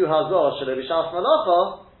you were to do Hazar Shelo B'Shas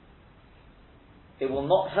Malacha, it will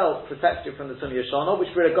not help protect you from the Tumah Yashana, which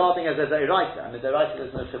we're regarding as a Deraisa, and the Deraisa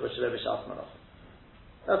there's no Chibur Shelo B'Shas Malacha.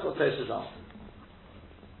 That's what Tosfos asks.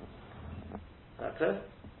 Is that clear?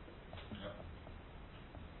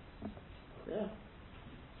 Yeah.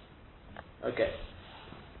 Okay.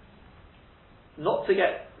 Not to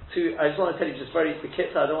get too, I just want to tell you just very, the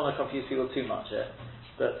kitzah, I don't want to confuse people too much here,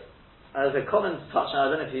 but as a common touch,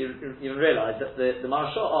 I don't know if you even realise that the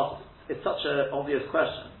Marashal asked, it's such an obvious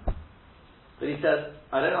question, but he said,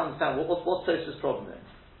 I don't understand, what's Tosfos' problem here?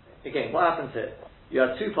 Again, what happens here? You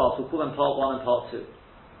have two parts, we'll call them part 1 and part 2.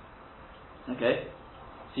 Okay?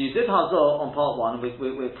 So you did Hazar on part 1,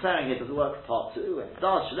 we're clearing here, does it work for part 2? And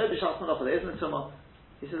there isn't a tumah.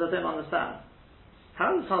 He says, I don't understand.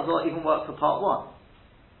 How does Hazar even work for part 1?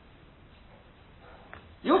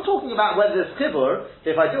 You're talking about whether there's chibur.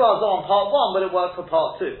 If I do Hazar on part 1, will it work for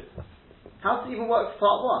part 2? How does it even work for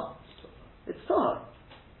part 1? It's tahar.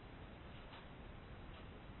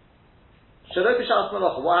 Shelo B'Shas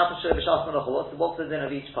Malacha. What happens to Shelo B'Shas Malacha? What's the din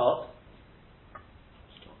of each part?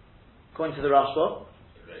 According to the Rashba,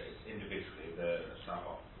 Individually, they're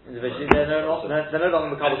Sahar. Individually, they're no longer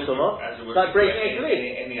Mekabel Tumah. It's like breaking a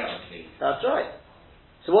kli. Any other kli. That's right.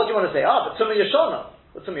 So what do you want to say? But Tumah Yashana.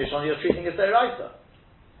 But Tumah Yashana you're treating as Deraisa.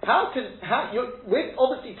 We're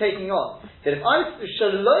obviously taking on that if I was to do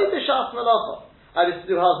Shaloi B'Shas Malacha, I was to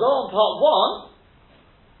do Hazar on part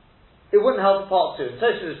 1, it wouldn't help for part 2. And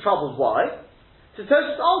Tosfos is troubled. Why? So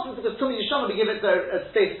Tosfos answers because Tumah Yashana would give it a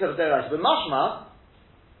status of Deraisa. But Mashma,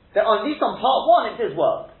 that at least on part 1 it does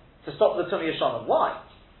work to stop the Tumah Yashana. Why?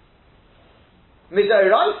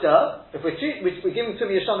 Mid'oraisa, if we're giving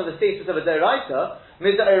Tumah Yashana the status of a Deraisa,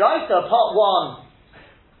 Mid'oraisa part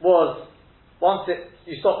 1 was once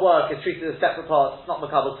you stop work, it's treated as separate parts, it's not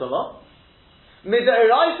Mekabel Tumah.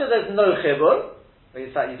 Mid'oraisa, there's no chibur.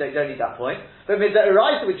 In fact, you don't need that point. But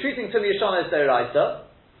Mid'oraisa, we're treating Tumah Yashana as Deraisa.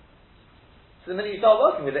 So the minute you start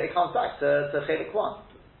working with it, it comes back to Chelik 1.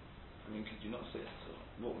 I mean, could you not say so?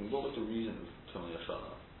 What was the reason of Tumah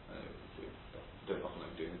Yashana? We don't often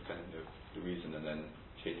like doing this kind of the reason and then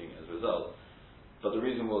changing it as a result. But the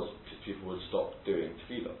reason was because people would stop doing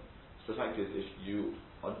tefillah. So the fact is, if you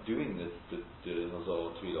are doing the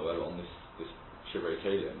Hazor tefillah whatever on this Shivrei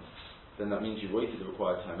Kalim, then that means you waited the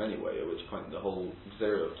required time anyway, at which point the whole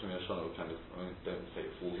zero of Tumah Yashana would kind of, I mean, don't say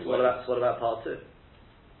it falls away. What about part 2?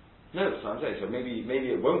 No, that's what I'm saying. So maybe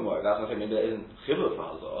it won't work. That's what I'm saying. Maybe there isn't chibur for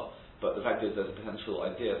Hazor, but the fact is there's a potential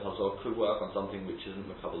idea that Hazor could work on something which isn't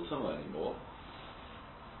Makabel Tumah anymore,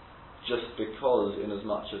 just because in as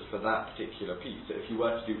much as for that particular piece. So if you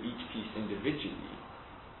were to do each piece individually,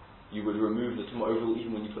 you would remove the Tumah overall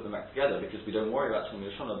even when you put them back together, because we don't worry about Tumah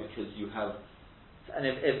Yashana because you have... And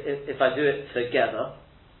if I do it together...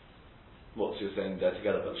 What, so you're saying they're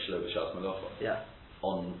together but Shelo B'Shas Malacha? Yeah.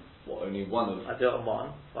 On what, only one of... I do it on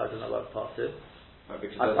one, why doesn't it work part 2? Right,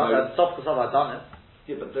 because I've done it.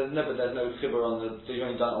 Yeah, but there's no chibur on the... So you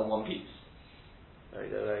only done it on one piece. Very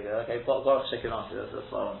good. Okay, Baruch Shekin answers, that's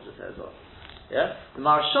what I wanted to say as well. Yeah? The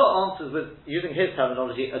Maharsha answers with, using his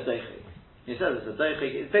terminology, a deichik. He says it's a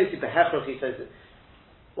deichik, it's basically behechrach, he says it.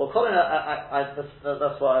 Well, Colin,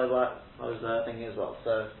 that's what I was thinking as well,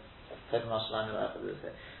 so, take the Maharsha line of this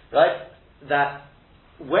here. Right? That,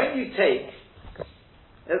 when you take,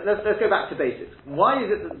 let's go back to basics. Why is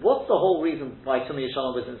it, what's the whole reason why Tumah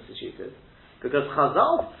Yashana was instituted? Because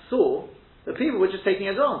Chazal saw that people were just taking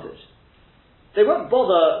advantage. They won't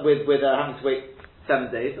bother with having to wait 7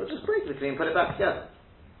 days. They'll just break the clean and put it back together.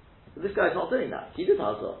 But this guy's not doing that. He did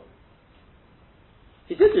Hazor.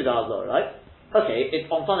 He did do the Hazor, right? Okay, it's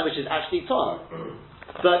on something which is actually Torah.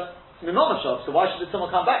 But Mimonoshov, so why should the Tumah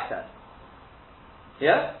come back then?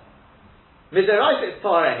 Yeah? Midoraisa it's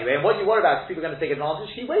Torah anyway, and what you worry about is people are going to take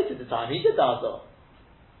advantage. He waited the time. He did the Hazor.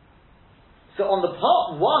 So on the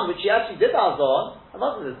part 1, which he actually did the Hazor, I'm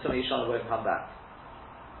not that the Tumah Yashana won't come back.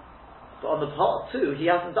 But on the part 2, he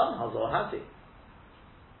hasn't done Hazor, has he?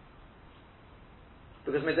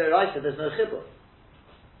 Because Midoraisa, there's no Chibur.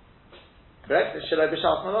 Correct? It's Shelo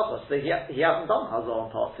B'Shas Malacha. So he hasn't done Hazor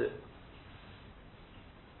on part 2.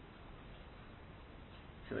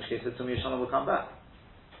 In which case the Tumah Yashana will come back.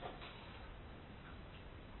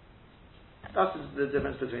 That's the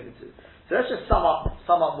difference between the two. So let's just sum up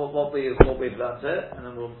what we've learned here, and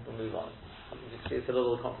then we'll move on. It's a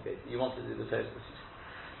little complicated. You want to do the first.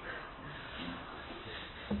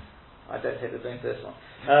 I don't take the blame for this one.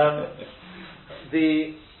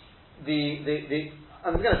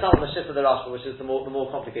 I'm going to start with the shift of the Rashba, which is the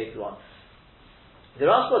more complicated one. The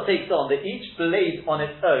Rashba takes on that each blade on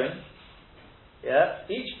its own,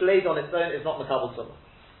 each blade on its own is not Makabel Tumah.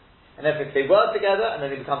 And if they work together and then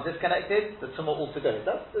they become disconnected, the Tumah also goes.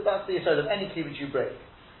 That's the issue of any key which you break.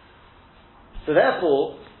 So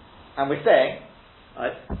therefore, and we're saying,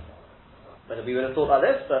 right, whether we would have thought like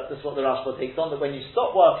this, but this is what the Rashba takes on, that when you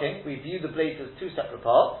stop working, we view the blades as two separate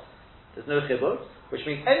parts. There's no chibur, which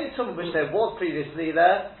means any tumah which there was previously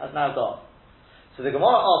there has now gone. So the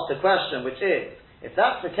Gemara asks the question, which is, if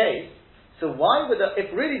that's the case, so why would if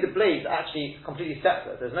really the blades are actually completely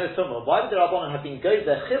separate, there's no tumah, why would the Rabbanan have been goes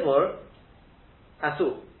their chibur at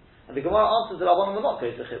all? And the Gemara answers the Rabbanan will not go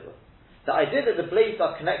to chibur. The idea that the blades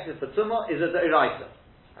are connected for tumah is a de'oraisa,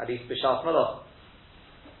 at least b'shas malach.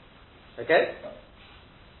 Okay?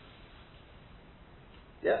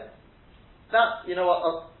 Yeah? That, you know what,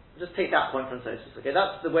 I'll just take that point from Tosis, okay?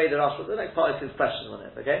 That's the way the Rashba, the next part is his question on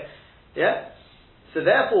it, okay? Yeah? So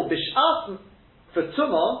therefore, b'shas, for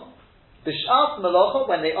tumah, b'shas malacha,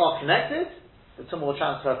 when they are connected, the tumah will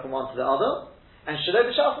transfer from one to the other, and shelo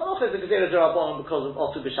b'shas malacha is the gezerah d'Rabbanan because of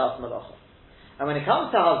otu b'shas malacha. And when it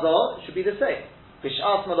comes to hazor, it should be the same.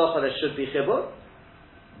 B'shas malacha there should be chibur,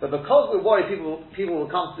 but because we're worried people will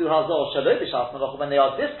come to do hazor shelo b'shas malacha when they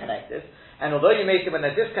are disconnected, and although you make it when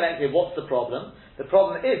they're disconnected, what's the problem? The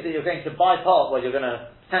problem is that you're going to bypass, well, you're going to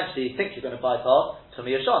potentially think you're going to bypass Tumah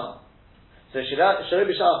Yashana. So shelo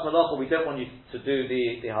b'shas malacha, we don't want you to do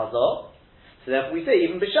the hazor. So therefore we say,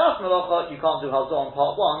 even b'shas malacha, you can't do hazor on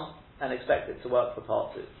part 1 and expect it to work for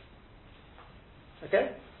part 2.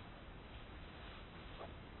 Okay?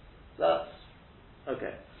 That's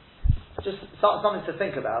okay. Just something to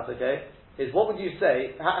think about, okay, is what would you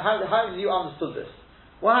say, how have you understood this?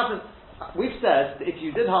 What happens, we've said that if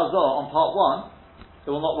you did hazor on part 1, it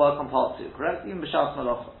will not work on part 2, correct? Even b'shas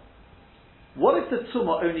malacha. What if the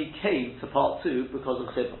tumah only came to part 2 because of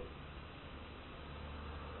chibur?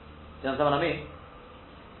 Do you understand what I mean?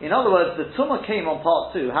 In other words, the tumah came on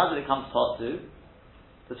part 2. How did it come to part 2?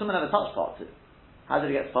 The tumah never touched part 2. How did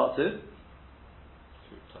it get to part 2? Through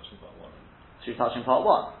touching part 1. Through touching part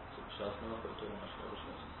 1.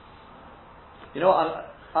 You know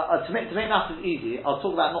what? To make matters easy, I'll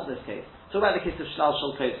talk about not this case. Talk about the case of Shlal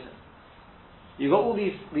Shal Kosim. You've got all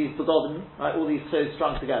these begodim, right? All these clothes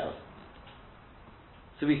strung together.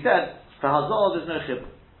 So we said for Hazor there's no chibur.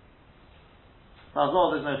 For Hazor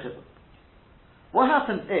there's no chibur. What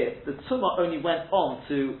happens if the tumah only went on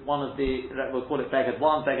to one of the, we'll call it beged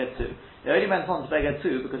 1, beged 2. It only went on to beged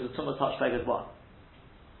 2 because the tumah touched beged 1.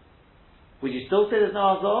 Would you still say there's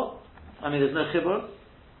no Hazor? I mean there's no chibur?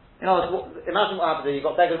 You know, imagine what happened there. You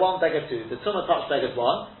got beged 1, beged 2. The tumah touched beged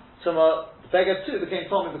 1. Beged 2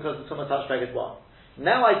 became tumah because the tumah touched beged 1.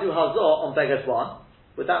 Now I do Hazor on beged 1.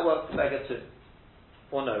 Would that work for beged 2?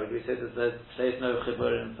 Or no? Would we say that there's no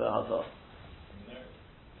chibur in for Hazor? No.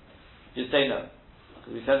 You'd say no.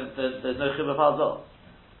 Because we said that there's no chibur for Hazor.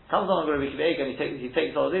 Comes on Rabbi Akiva Eiger and he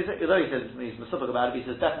takes all this, although he says he's masubak about it, he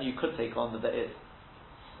says definitely you could take on that there is.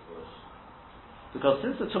 Because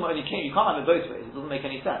since the tumah only came, you can't have it both ways, it doesn't make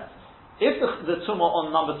any sense. If the tumah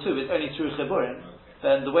on number 2 is only through chiburim,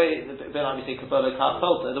 then the way, like we say, Kabbalah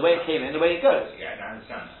Filter, the way it came in, the way it goes. Yeah, I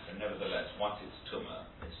understand that, but nevertheless, once it's tumah,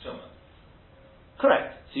 it's tumah.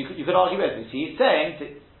 Correct. So you could argue with me. So he's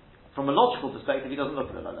saying, from a logical perspective, he doesn't look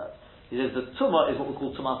at it like that. He says the tumah is what we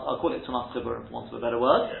call tumas, I'll call it tumas chiburim, for want of a better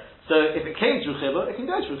word. Yeah. So if it came through chibur, it can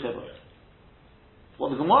go through chibur. Yeah. What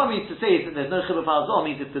the Gemara means to say is that there's no chibur for Hazor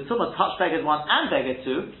means if the tumah touched beged 1 and beged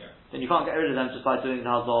 2, then you can't get rid of them just by doing the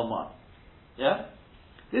Hazor on 1. Yeah?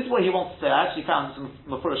 This is what he wants to say. I actually found some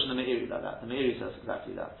mafurish in the Meiri like that. The Meiri says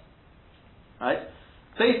exactly that. Right?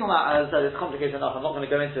 Based on that, as I said, it's complicated enough, I'm not going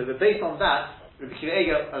to go into it, but based on that, Rabbi Akiva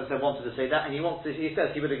Eiger, as I said, wanted to say that, and he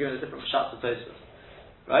says he would have given a different pshat to Tosfos.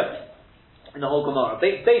 Right? In the whole Gemara.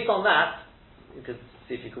 Based on that, you could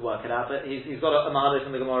see if you could work it out, but he's got a mahadis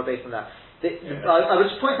in the Gemara based on that. I would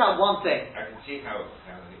just point out one thing. I can see how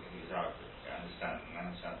he's out. I understand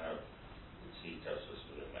how he Tosfos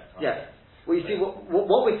would have met. Yes. Well, you see,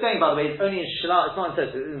 what we're saying, by the way, is only in Shlal. It's not in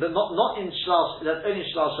Tosfos, not in Shlal. That's only in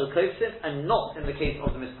Shlal Shel Kosim, and not in the case of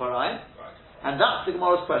the Misparayim. Right. And that's the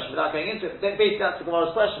Gemara's question. Without going into it, basically that's the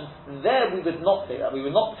Gemara's question. There, we would not say that. We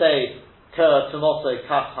would not say Ker Tomoto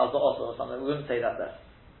Kaf Hazor or something. We wouldn't say that there.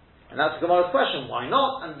 And that's the Gemara's question. Why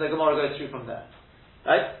not? And the Gemara goes through from there.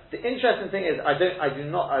 Right? The interesting thing is, I've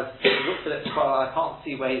looked at it before, I can't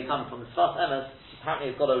see where he's coming from. The Sfas Emes, apparently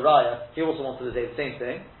he's got a raya. He also wanted to say the same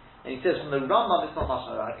thing. And he says from the Rambam, it's not much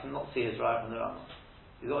like that. I cannot see his raya from the Rambam.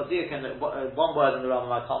 He's got a diakin, one word in the Rambam,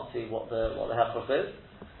 I can't see what the Hefrof is.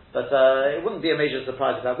 But it wouldn't be a major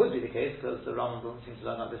surprise if that would be the case, because the Rambam doesn't seem to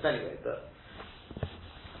learn like this anyway. But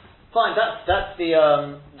fine, that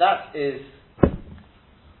is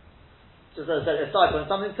just as I said, a side point.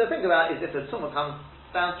 Something to think about is if the tumah comes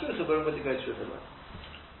down through Chibur, would it go through Chibur?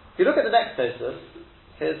 If you look at the next Tosfos,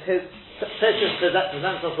 his Tosfos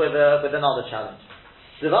presents us with another challenge.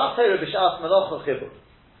 Zivat Torah b'shas melocha chibur.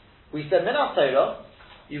 We said Minat Torah,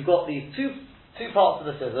 you've got these two parts of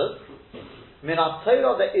the scissors. Minat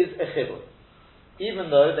Torah there is a chibur, even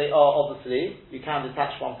though they are obviously you can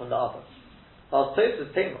detach one from the other. As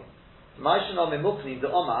Tosfos Timur, Ma'ishno Mimukni the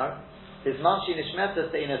Omar is Manshi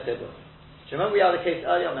Nishmeta Seina Chibur. Do you remember we had a case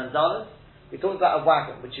earlier on Menzalis? We talked about a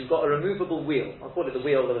wagon, which you've got a removable wheel. I called it the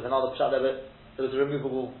wheel, there was another pshat there, but there was a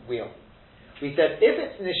removable wheel. We said, if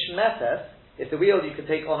it's nishmetes, if the wheel you can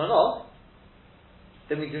take on and off,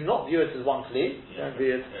 then we do not view it as one kli.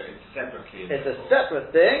 It's a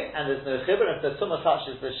separate thing, and there's no chibur. If the tumah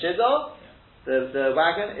touches the shidor, the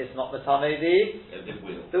wagon, it's not metame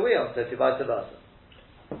the wheel. So if you vice versa.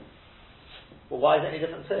 Well, why is it any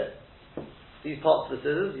different here? These parts of the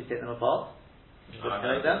scissors, you take them apart. There's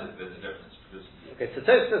a difference. Okay, so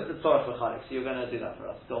Tosfos the Torah for Chalik, so you're going to do that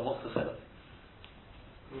for us. Go on, what's the chiluk?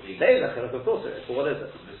 There is a chiluk, of course there is, but what is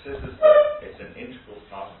it? The scissors, it's an integral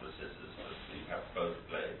part of the scissors, but you have both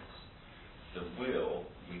blades. The wheel,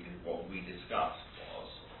 what we discussed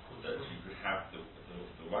was that you could have the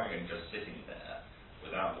wagon just sitting there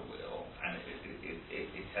without the wheel, and it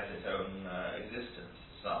has its own existence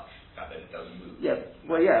as such, that it doesn't move. Yeah,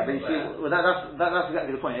 well, yeah, but you see, that's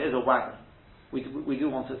exactly the point. It is a wagon. We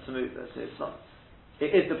do want it to move. So it's not.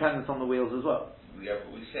 It is dependent on the wheels as well. Yeah, but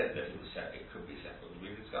we said that it could be separate. We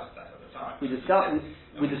discussed that at the time. We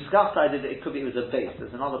discussed the idea that it could be it was a base.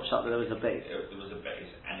 There's another shot that there was a base. There was a base,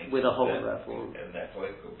 and with a hole, therefore. And therefore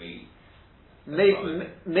it could be.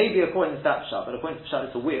 Maybe according to that shot, but according to the shot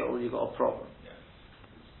it's a wheel. You've got a problem. Yeah.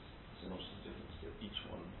 So what's the difference that each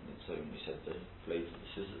one on its own? We said the blades of the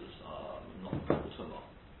scissors are not tumah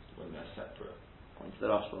when they're separate. According to the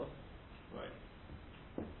Rashba. Right.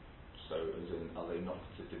 So, as in, are they not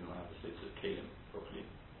considered not have the status of kalim properly?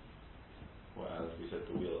 Whereas we said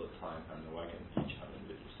the wheel at the time and the wagon each have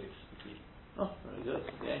individual status of Oh, very good.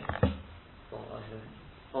 Okay.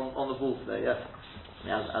 On the ball today, yes.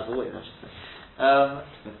 Yeah, as always, I should say.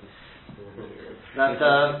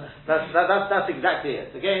 That's exactly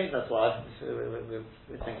it. Again, that's why we're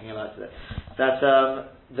thinking about today. That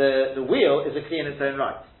the wheel is a kli in its own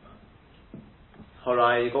right.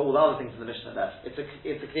 Horai, you've got all the other things in the Mishnah there. It's a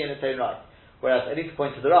kli in its own right. Whereas, at least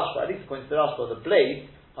according to the Rashba, the blades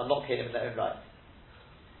are not kli in their own right.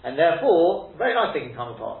 And therefore, very nice they can come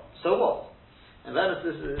apart. So what? And then I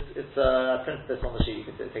printed this on the sheet, you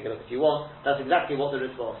can take a look if you want. That's exactly what the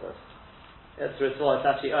Ritva says. It's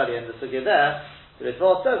actually earlier in the sugya there. The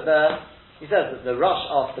Ritva says there, he says that the Rosh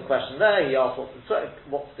asked the question there, he asked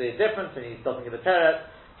what's the difference, and he doesn't give a teret.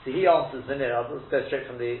 So he answers Venira. I'll just go straight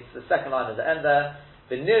from the second line at the end there.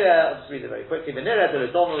 Venira, I'll just read it very quickly. Venira, the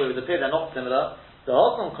Redomu, it would appear they're not similar.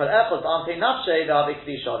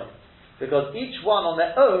 Because each one on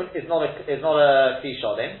their own is not a kli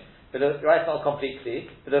shalim. But right, it's not a complete kli.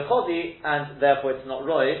 But the chodi, and therefore it's not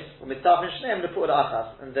roy. And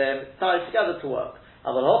they're tied together to work.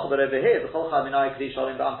 But over here, the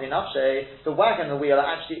wagon and the wheel are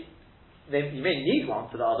actually. You may need one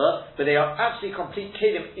for the other, but they are actually complete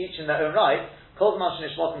kelim, each in their own right.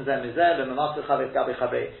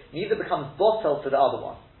 Neither becomes bottle to the other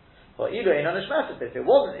one. If it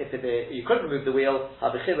wasn't, you couldn't remove the wheel,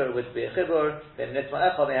 have a chibur, it would be a chibur. Then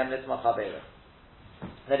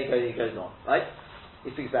he goes on, right?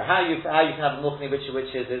 He speaks about how you can have a muchni which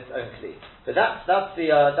is its own kli. But that's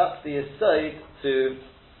the aside to.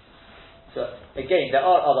 So again, there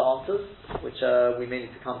are other answers which we may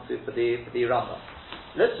need to come to for the Rambam.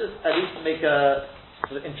 Let's just at least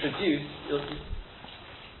introduce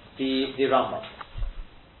the Rambam.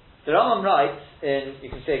 The Rambam writes you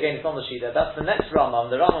can see again it's on the sheet there. That's the next Rambam.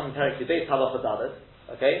 The Rambam in Perek Beis Halacha Dalet.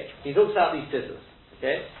 Okay, he talks about these scissors.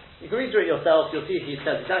 Okay, you can read through it yourself. You'll see he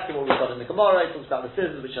says exactly what we've got in the Gemara. He talks about the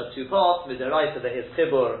scissors which have two parts. Midiraisa there is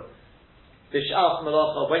chibur, bish'as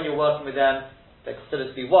melacha. When you're working with them, they're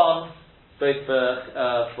considered to be one. Both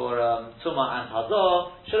for Tumah and Hazor.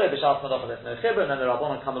 Shalei b'shas malacha there's no chibur, and then the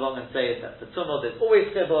Rabbanon come along and say that for Tumah there's always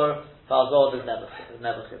chibur, for Hazor there's never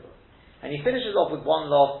chibur. And he finishes off with one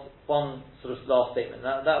sort of last statement.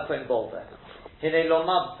 That put in bold there. Hinei lo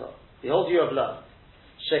mabta. Behold, you have learned.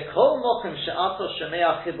 Shekol mokim she'ato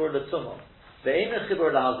shemea chibur letumah ve'ein chibur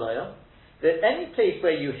lahazor. That any place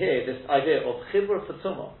where you hear this idea of chibur for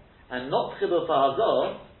Tumah and not chibur for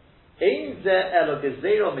Hazor, ein ze elo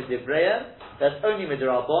gezeiro midivreya. That's only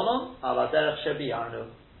midrabanon ala derech shebi'arnu,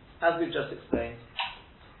 as we've just explained.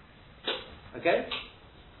 Okay.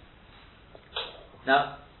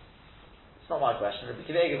 Now, it's not my question. Rabbi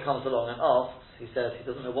Akiva Eiger comes along and asks. He says he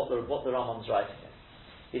doesn't know what the Rambam's writing is.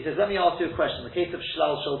 He says, let me ask you a question. The case of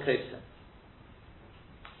Shlal Shel Kofsin.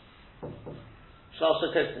 Shlal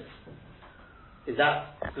Shel Kofsin. Is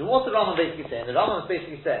that, because what's the Rambam basically saying? The Rambam is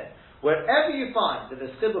basically saying, wherever you find that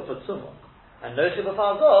there's chibur for Tumah and no chibur for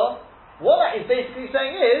Hazor, what that is basically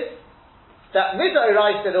saying is that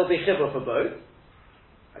Midoraisa there'll be chibur for both,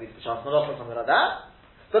 at least b'shas malacha or something like that,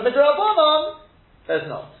 but Midorabanan there's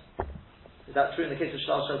not. Is that true in the case of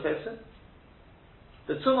Shlal Shel Kofsin?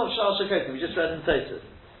 The Tumah of Shlal Shel Kofsin we just read in Tosfos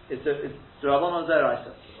is the Rabbanon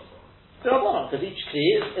Zeraisa. The Rabbanon, because each kli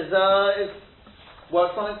is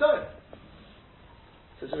works on its own.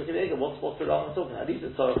 So what's the Rambam talking about? These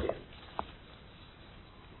are Torah kli.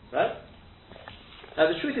 Right? Now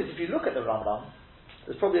the truth is, if you look at the Rambam,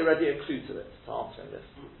 there's probably already a clue to it, to answering this.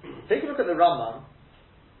 Take a look at the Rambam.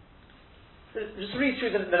 Just read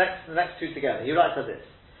through the next two together. He writes like this: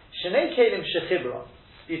 Shnei kelim shechibron.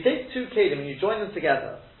 You take two kelim and you join them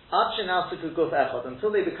together, ad shenasuku guf echad,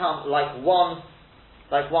 until they become like one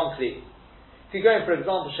kli. If you go in, for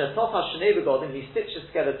example, shetofa shnei begodim, he stitches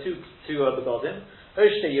together two begodim,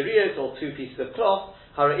 oshte yiriyot, or two pieces of cloth.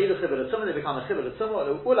 Hara'ilu chibur l'tumah, they become a chibur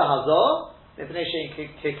l'tumah. Ula hazor, mipnei shein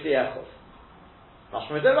kli echad.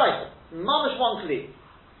 Mashma midoraisa, mamish one kli.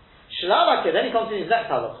 Shlal then he continues next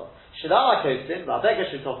halacha. Shlal HaKofsin,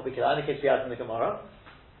 V'abegesh we talk about the Kila, in the case we had in the Gemara.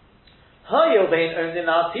 Hayil bein only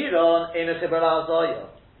natiron in a chibur l'hazoyo.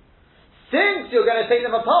 Since you're going to take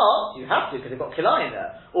them apart, you have to, because they've got Kila in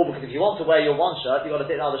there. Or because if you want to wear your one shirt, you've got to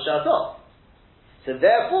take the other shirt off. So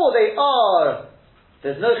therefore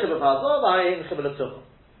there's no chibur l'hazor, v'hayin chibur l'tumah.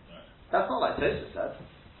 That's not like Tosfos said.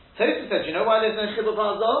 Tosfos said, you know why there's no chibur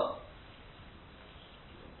l'hazor?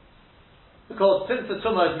 Because since the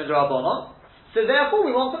tumah is midrabanon, so therefore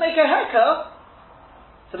we want to make a heka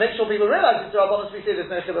to make sure people realize it's midrabanon, so we say there's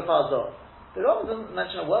no chibur l'hazor. The Rambam doesn't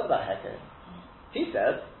mention a word about heka. He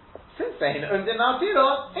says, since they're in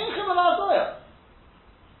natiro, in chibur l'hazor.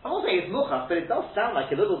 I'm not saying it's muchach, but it does sound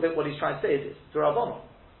like a little bit what he's trying to say is it's midrabanon.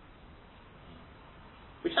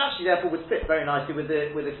 which actually therefore would fit very nicely with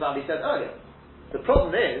the klal he said earlier. The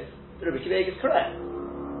problem is that Rabbi Akiva Eiger is correct.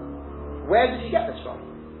 Where did he get this from?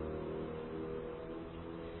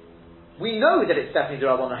 We know that it's definitely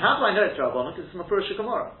D'Rabbanan. How do I know it's D'Rabbanan? Because it's Mefurish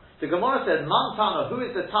Gemara. The Gemara says, Man Tana, who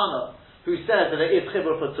is the Tana who says that it is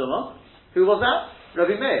Chibur for Tumah? Who was that?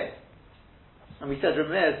 Rabbi Meir. And we said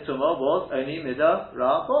Rabbi Meir's Tumah was only Midah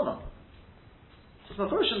Rabbanan. It's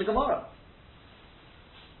Mefurish in the Gemara.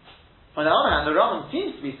 On the other hand, the Rambam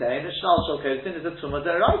seems to be saying that Shnal Shal Kosin is a Tumah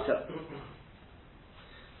D'Oraita.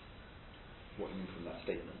 What do you mean from that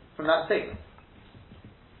statement? From that statement.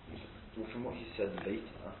 Well, from what he said later,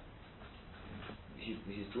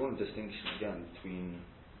 he's drawn a distinction again between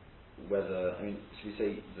whether, I mean, should we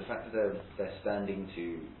say the fact that they're standing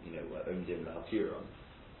to, Omdim Lahakiron,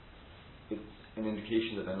 it's an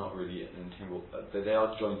indication that they're not really entangled, they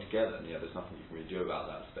are joined together, and there's nothing you can really do about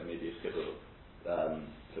that. So there may be a schedule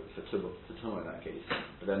for Tumah in that case,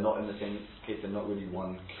 but they're not in the same case. They're not really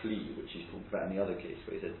one kli, which he's talked about in the other case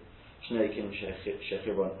where he said Shnei Kim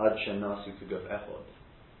Shechibron Ad Shenasu Kugaf Echod,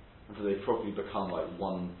 and so they probably become like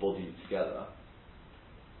one body together.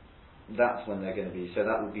 That's when they're going to be. So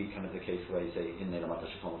that would be kind of the case where you say Hinne Lamata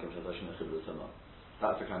Shechom Kim Shadashin Echibur Tumah.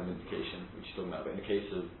 That's the kind of indication which you're talking about. But in the case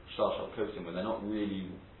of Shal Shal Kosim, when they're not really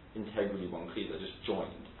integrally one kli, they're just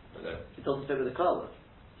joined. It doesn't fit with the klal.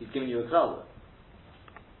 He's giving you a klal.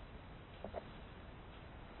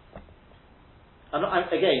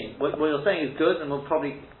 Again, what you're saying is good, and we'll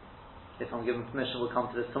probably, if I'm given permission, we'll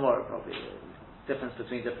come to this tomorrow. Probably difference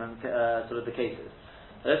between different sort of the cases.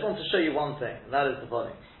 I just want to show you one thing. And that is the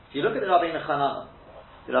following. If you look at the Rabbeinu Chananel,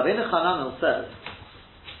 says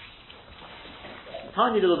a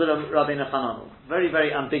tiny little bit of Rabbeinu Chananel, very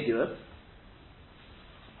very ambiguous,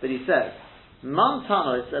 but he says Man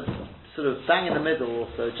Tano. It's a sort of bang in the middle,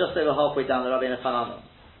 also just over halfway down the Rabbeinu Chananel.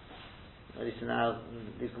 At least now,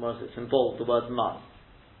 these commands it's involved the word man.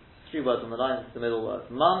 3 words on the line, it's the middle word.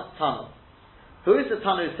 Man Tano. Who is the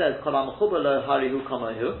Tano who says, Kolam Chubalo Harihu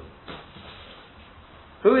Kamahu?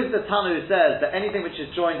 Who is the Tano who says that anything which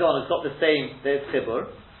is joined on has got the same, there's Chibur?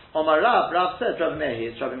 Omar Rav says, Rabbi Meir,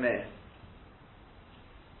 it's Rabbi Meir.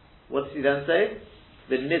 What does he then say?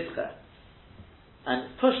 V'nidcha. And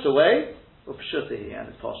it's pushed away, Upshutahi, and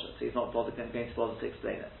it's Pasha. So he's not going to bother to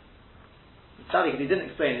explain it. Sadly, if he didn't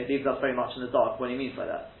explain it, it leaves us very much in the dark what he means by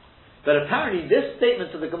that. But apparently this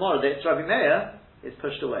statement of the Gemara that it's Rabbi Meir is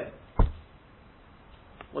pushed away.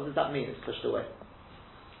 What does that mean, it's pushed away? If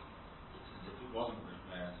it wasn't Rabbi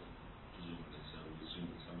Meir, presumably, so we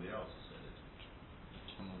assume that somebody else has said it.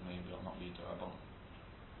 Someone maybe not be D'Rabbanan.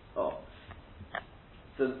 Oh.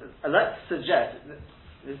 So let's suggest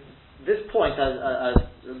this point as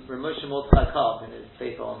Ramosha Mordechai Karp in his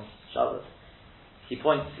paper on Shabbos. He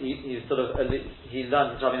learned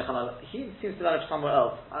Rabbeinu Chananel. He seems to learn it somewhere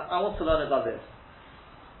else. I want to learn it like this.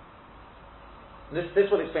 This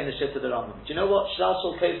will explain the shit to the Rambam. Do you know what? Shlal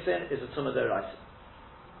Shal Kosin is a Tumah D'Oraita.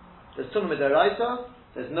 There's Tumah D'Oraita.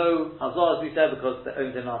 There's no Hazor, as we said, because they're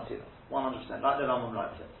owned in Nasir. 100%, like the Rambam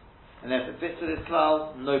writes it. And if it fits with this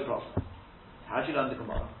klal, no problem. How do you learn the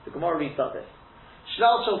Gemara? The Gemara reads like this.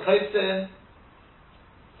 Shlal Shal Kosin,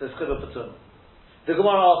 there's Chibur for Tumah. The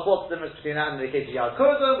Gemara asks what's the difference between that and the case of Yad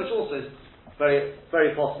Koda, which also is very,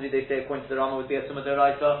 very possibly, they say, according to the Rambam, would be a Tumah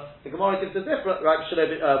D'Oraita. The Gemara gives a different, right,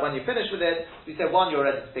 when you finish with it, you say one you're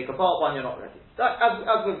ready to take apart, one you're not ready. That, as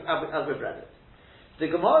we've read it.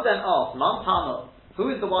 The Gemara then asks, Man Tano,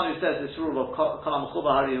 who is the one who says this rule of Kolam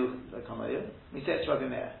Chuba Harihu Kamayu? We say it's Rabbi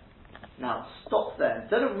Meir. Now, stop there.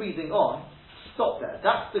 Instead of reading on, stop there.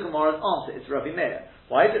 That's the Gemara's answer. It's Rabbi Meir.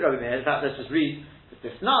 Why is it Rabbi Meir? In fact, let's just read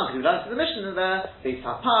this Nag, who learns to the Mishnah there, Beis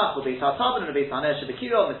HaPach, or Beis HaTaban, or Beis HaNer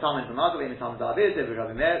Shebekiro, Mitzalmin from Agaveh, Mitzalmin Davir,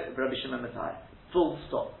 Rabbi Meir, Rabbi Shimon Matai. Full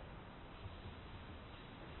stop.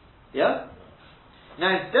 Yeah?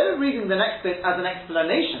 Now, instead of reading the next bit as an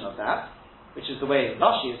explanation of that, which is the way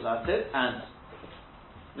Rashi has learnt it, and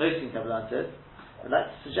most things have learnt it, let's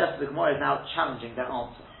suggest that the Gemara is now challenging that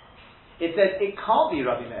answer. It says it can't be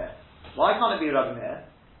Rabbi Meir. Why can't it be Rabbi Meir?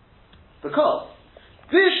 Because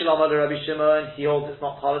B'Shalom of Rabbi Shimon, he holds it's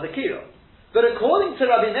not part of the Kiro. But according to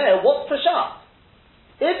Rabbi Meir, what's Peshat?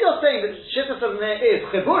 If you're saying that Shittas of Meir is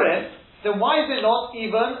Chiburim, then why is it not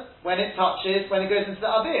even when it goes into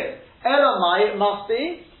the Avir? Elamai, it must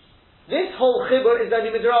be, this whole Chibur is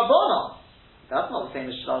only Midrabanan. That's not the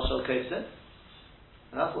same as Shlal Shal Kosin.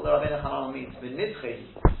 And that's what the Rabbeinu Chananel means,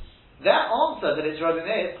 V'nidchehi. That answer that it's Rabbi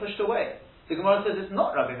Meir is pushed away. The Gemara says it's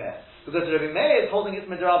not Rabbi Meir, because Rabbi Meir is holding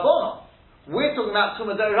it's Midrabanan. We're talking about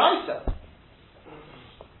Tumah D'Oraita.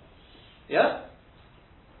 Yeah?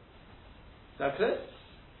 Is that clear?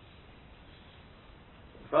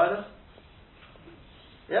 Friday?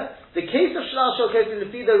 Yeah? The case of Shlal Shokes in the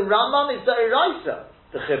Rambam is the Eraisa,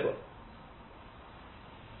 the Chibur.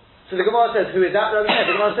 So the Gemara says, who is that Rabbi Meir?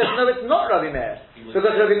 The Gemara says, no, it's not Rabbi Meir.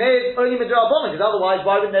 Because Rabbi Meir is only Midrabanan, because otherwise,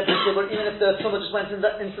 why wouldn't there be a Chibur even if the Tumah just went into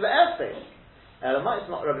the airspace? It's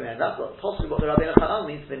not Rabbi Meir. That's possibly what the Rabbi Nachman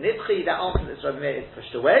means. The Nitchi, that answer that Rabbi Meir is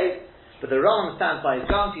pushed away. But the Ram stands by his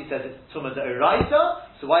ground. He says it's Tumah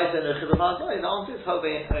D'Oraisa. So why is there no Chibur Ma'aseh? The answer is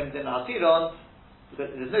Hovei Om Din Hatiron.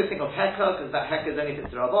 There's no thing of Heka, because that Heka is only if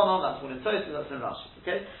it's Rabbanon. That's one in Tosis, that's in Rashi.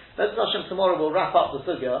 Okay? Let's Hashem tomorrow. We'll wrap up the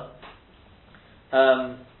sugya.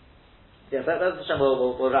 That's Hashem.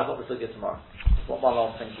 We'll wrap up the sugya tomorrow. One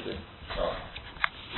last thing to do.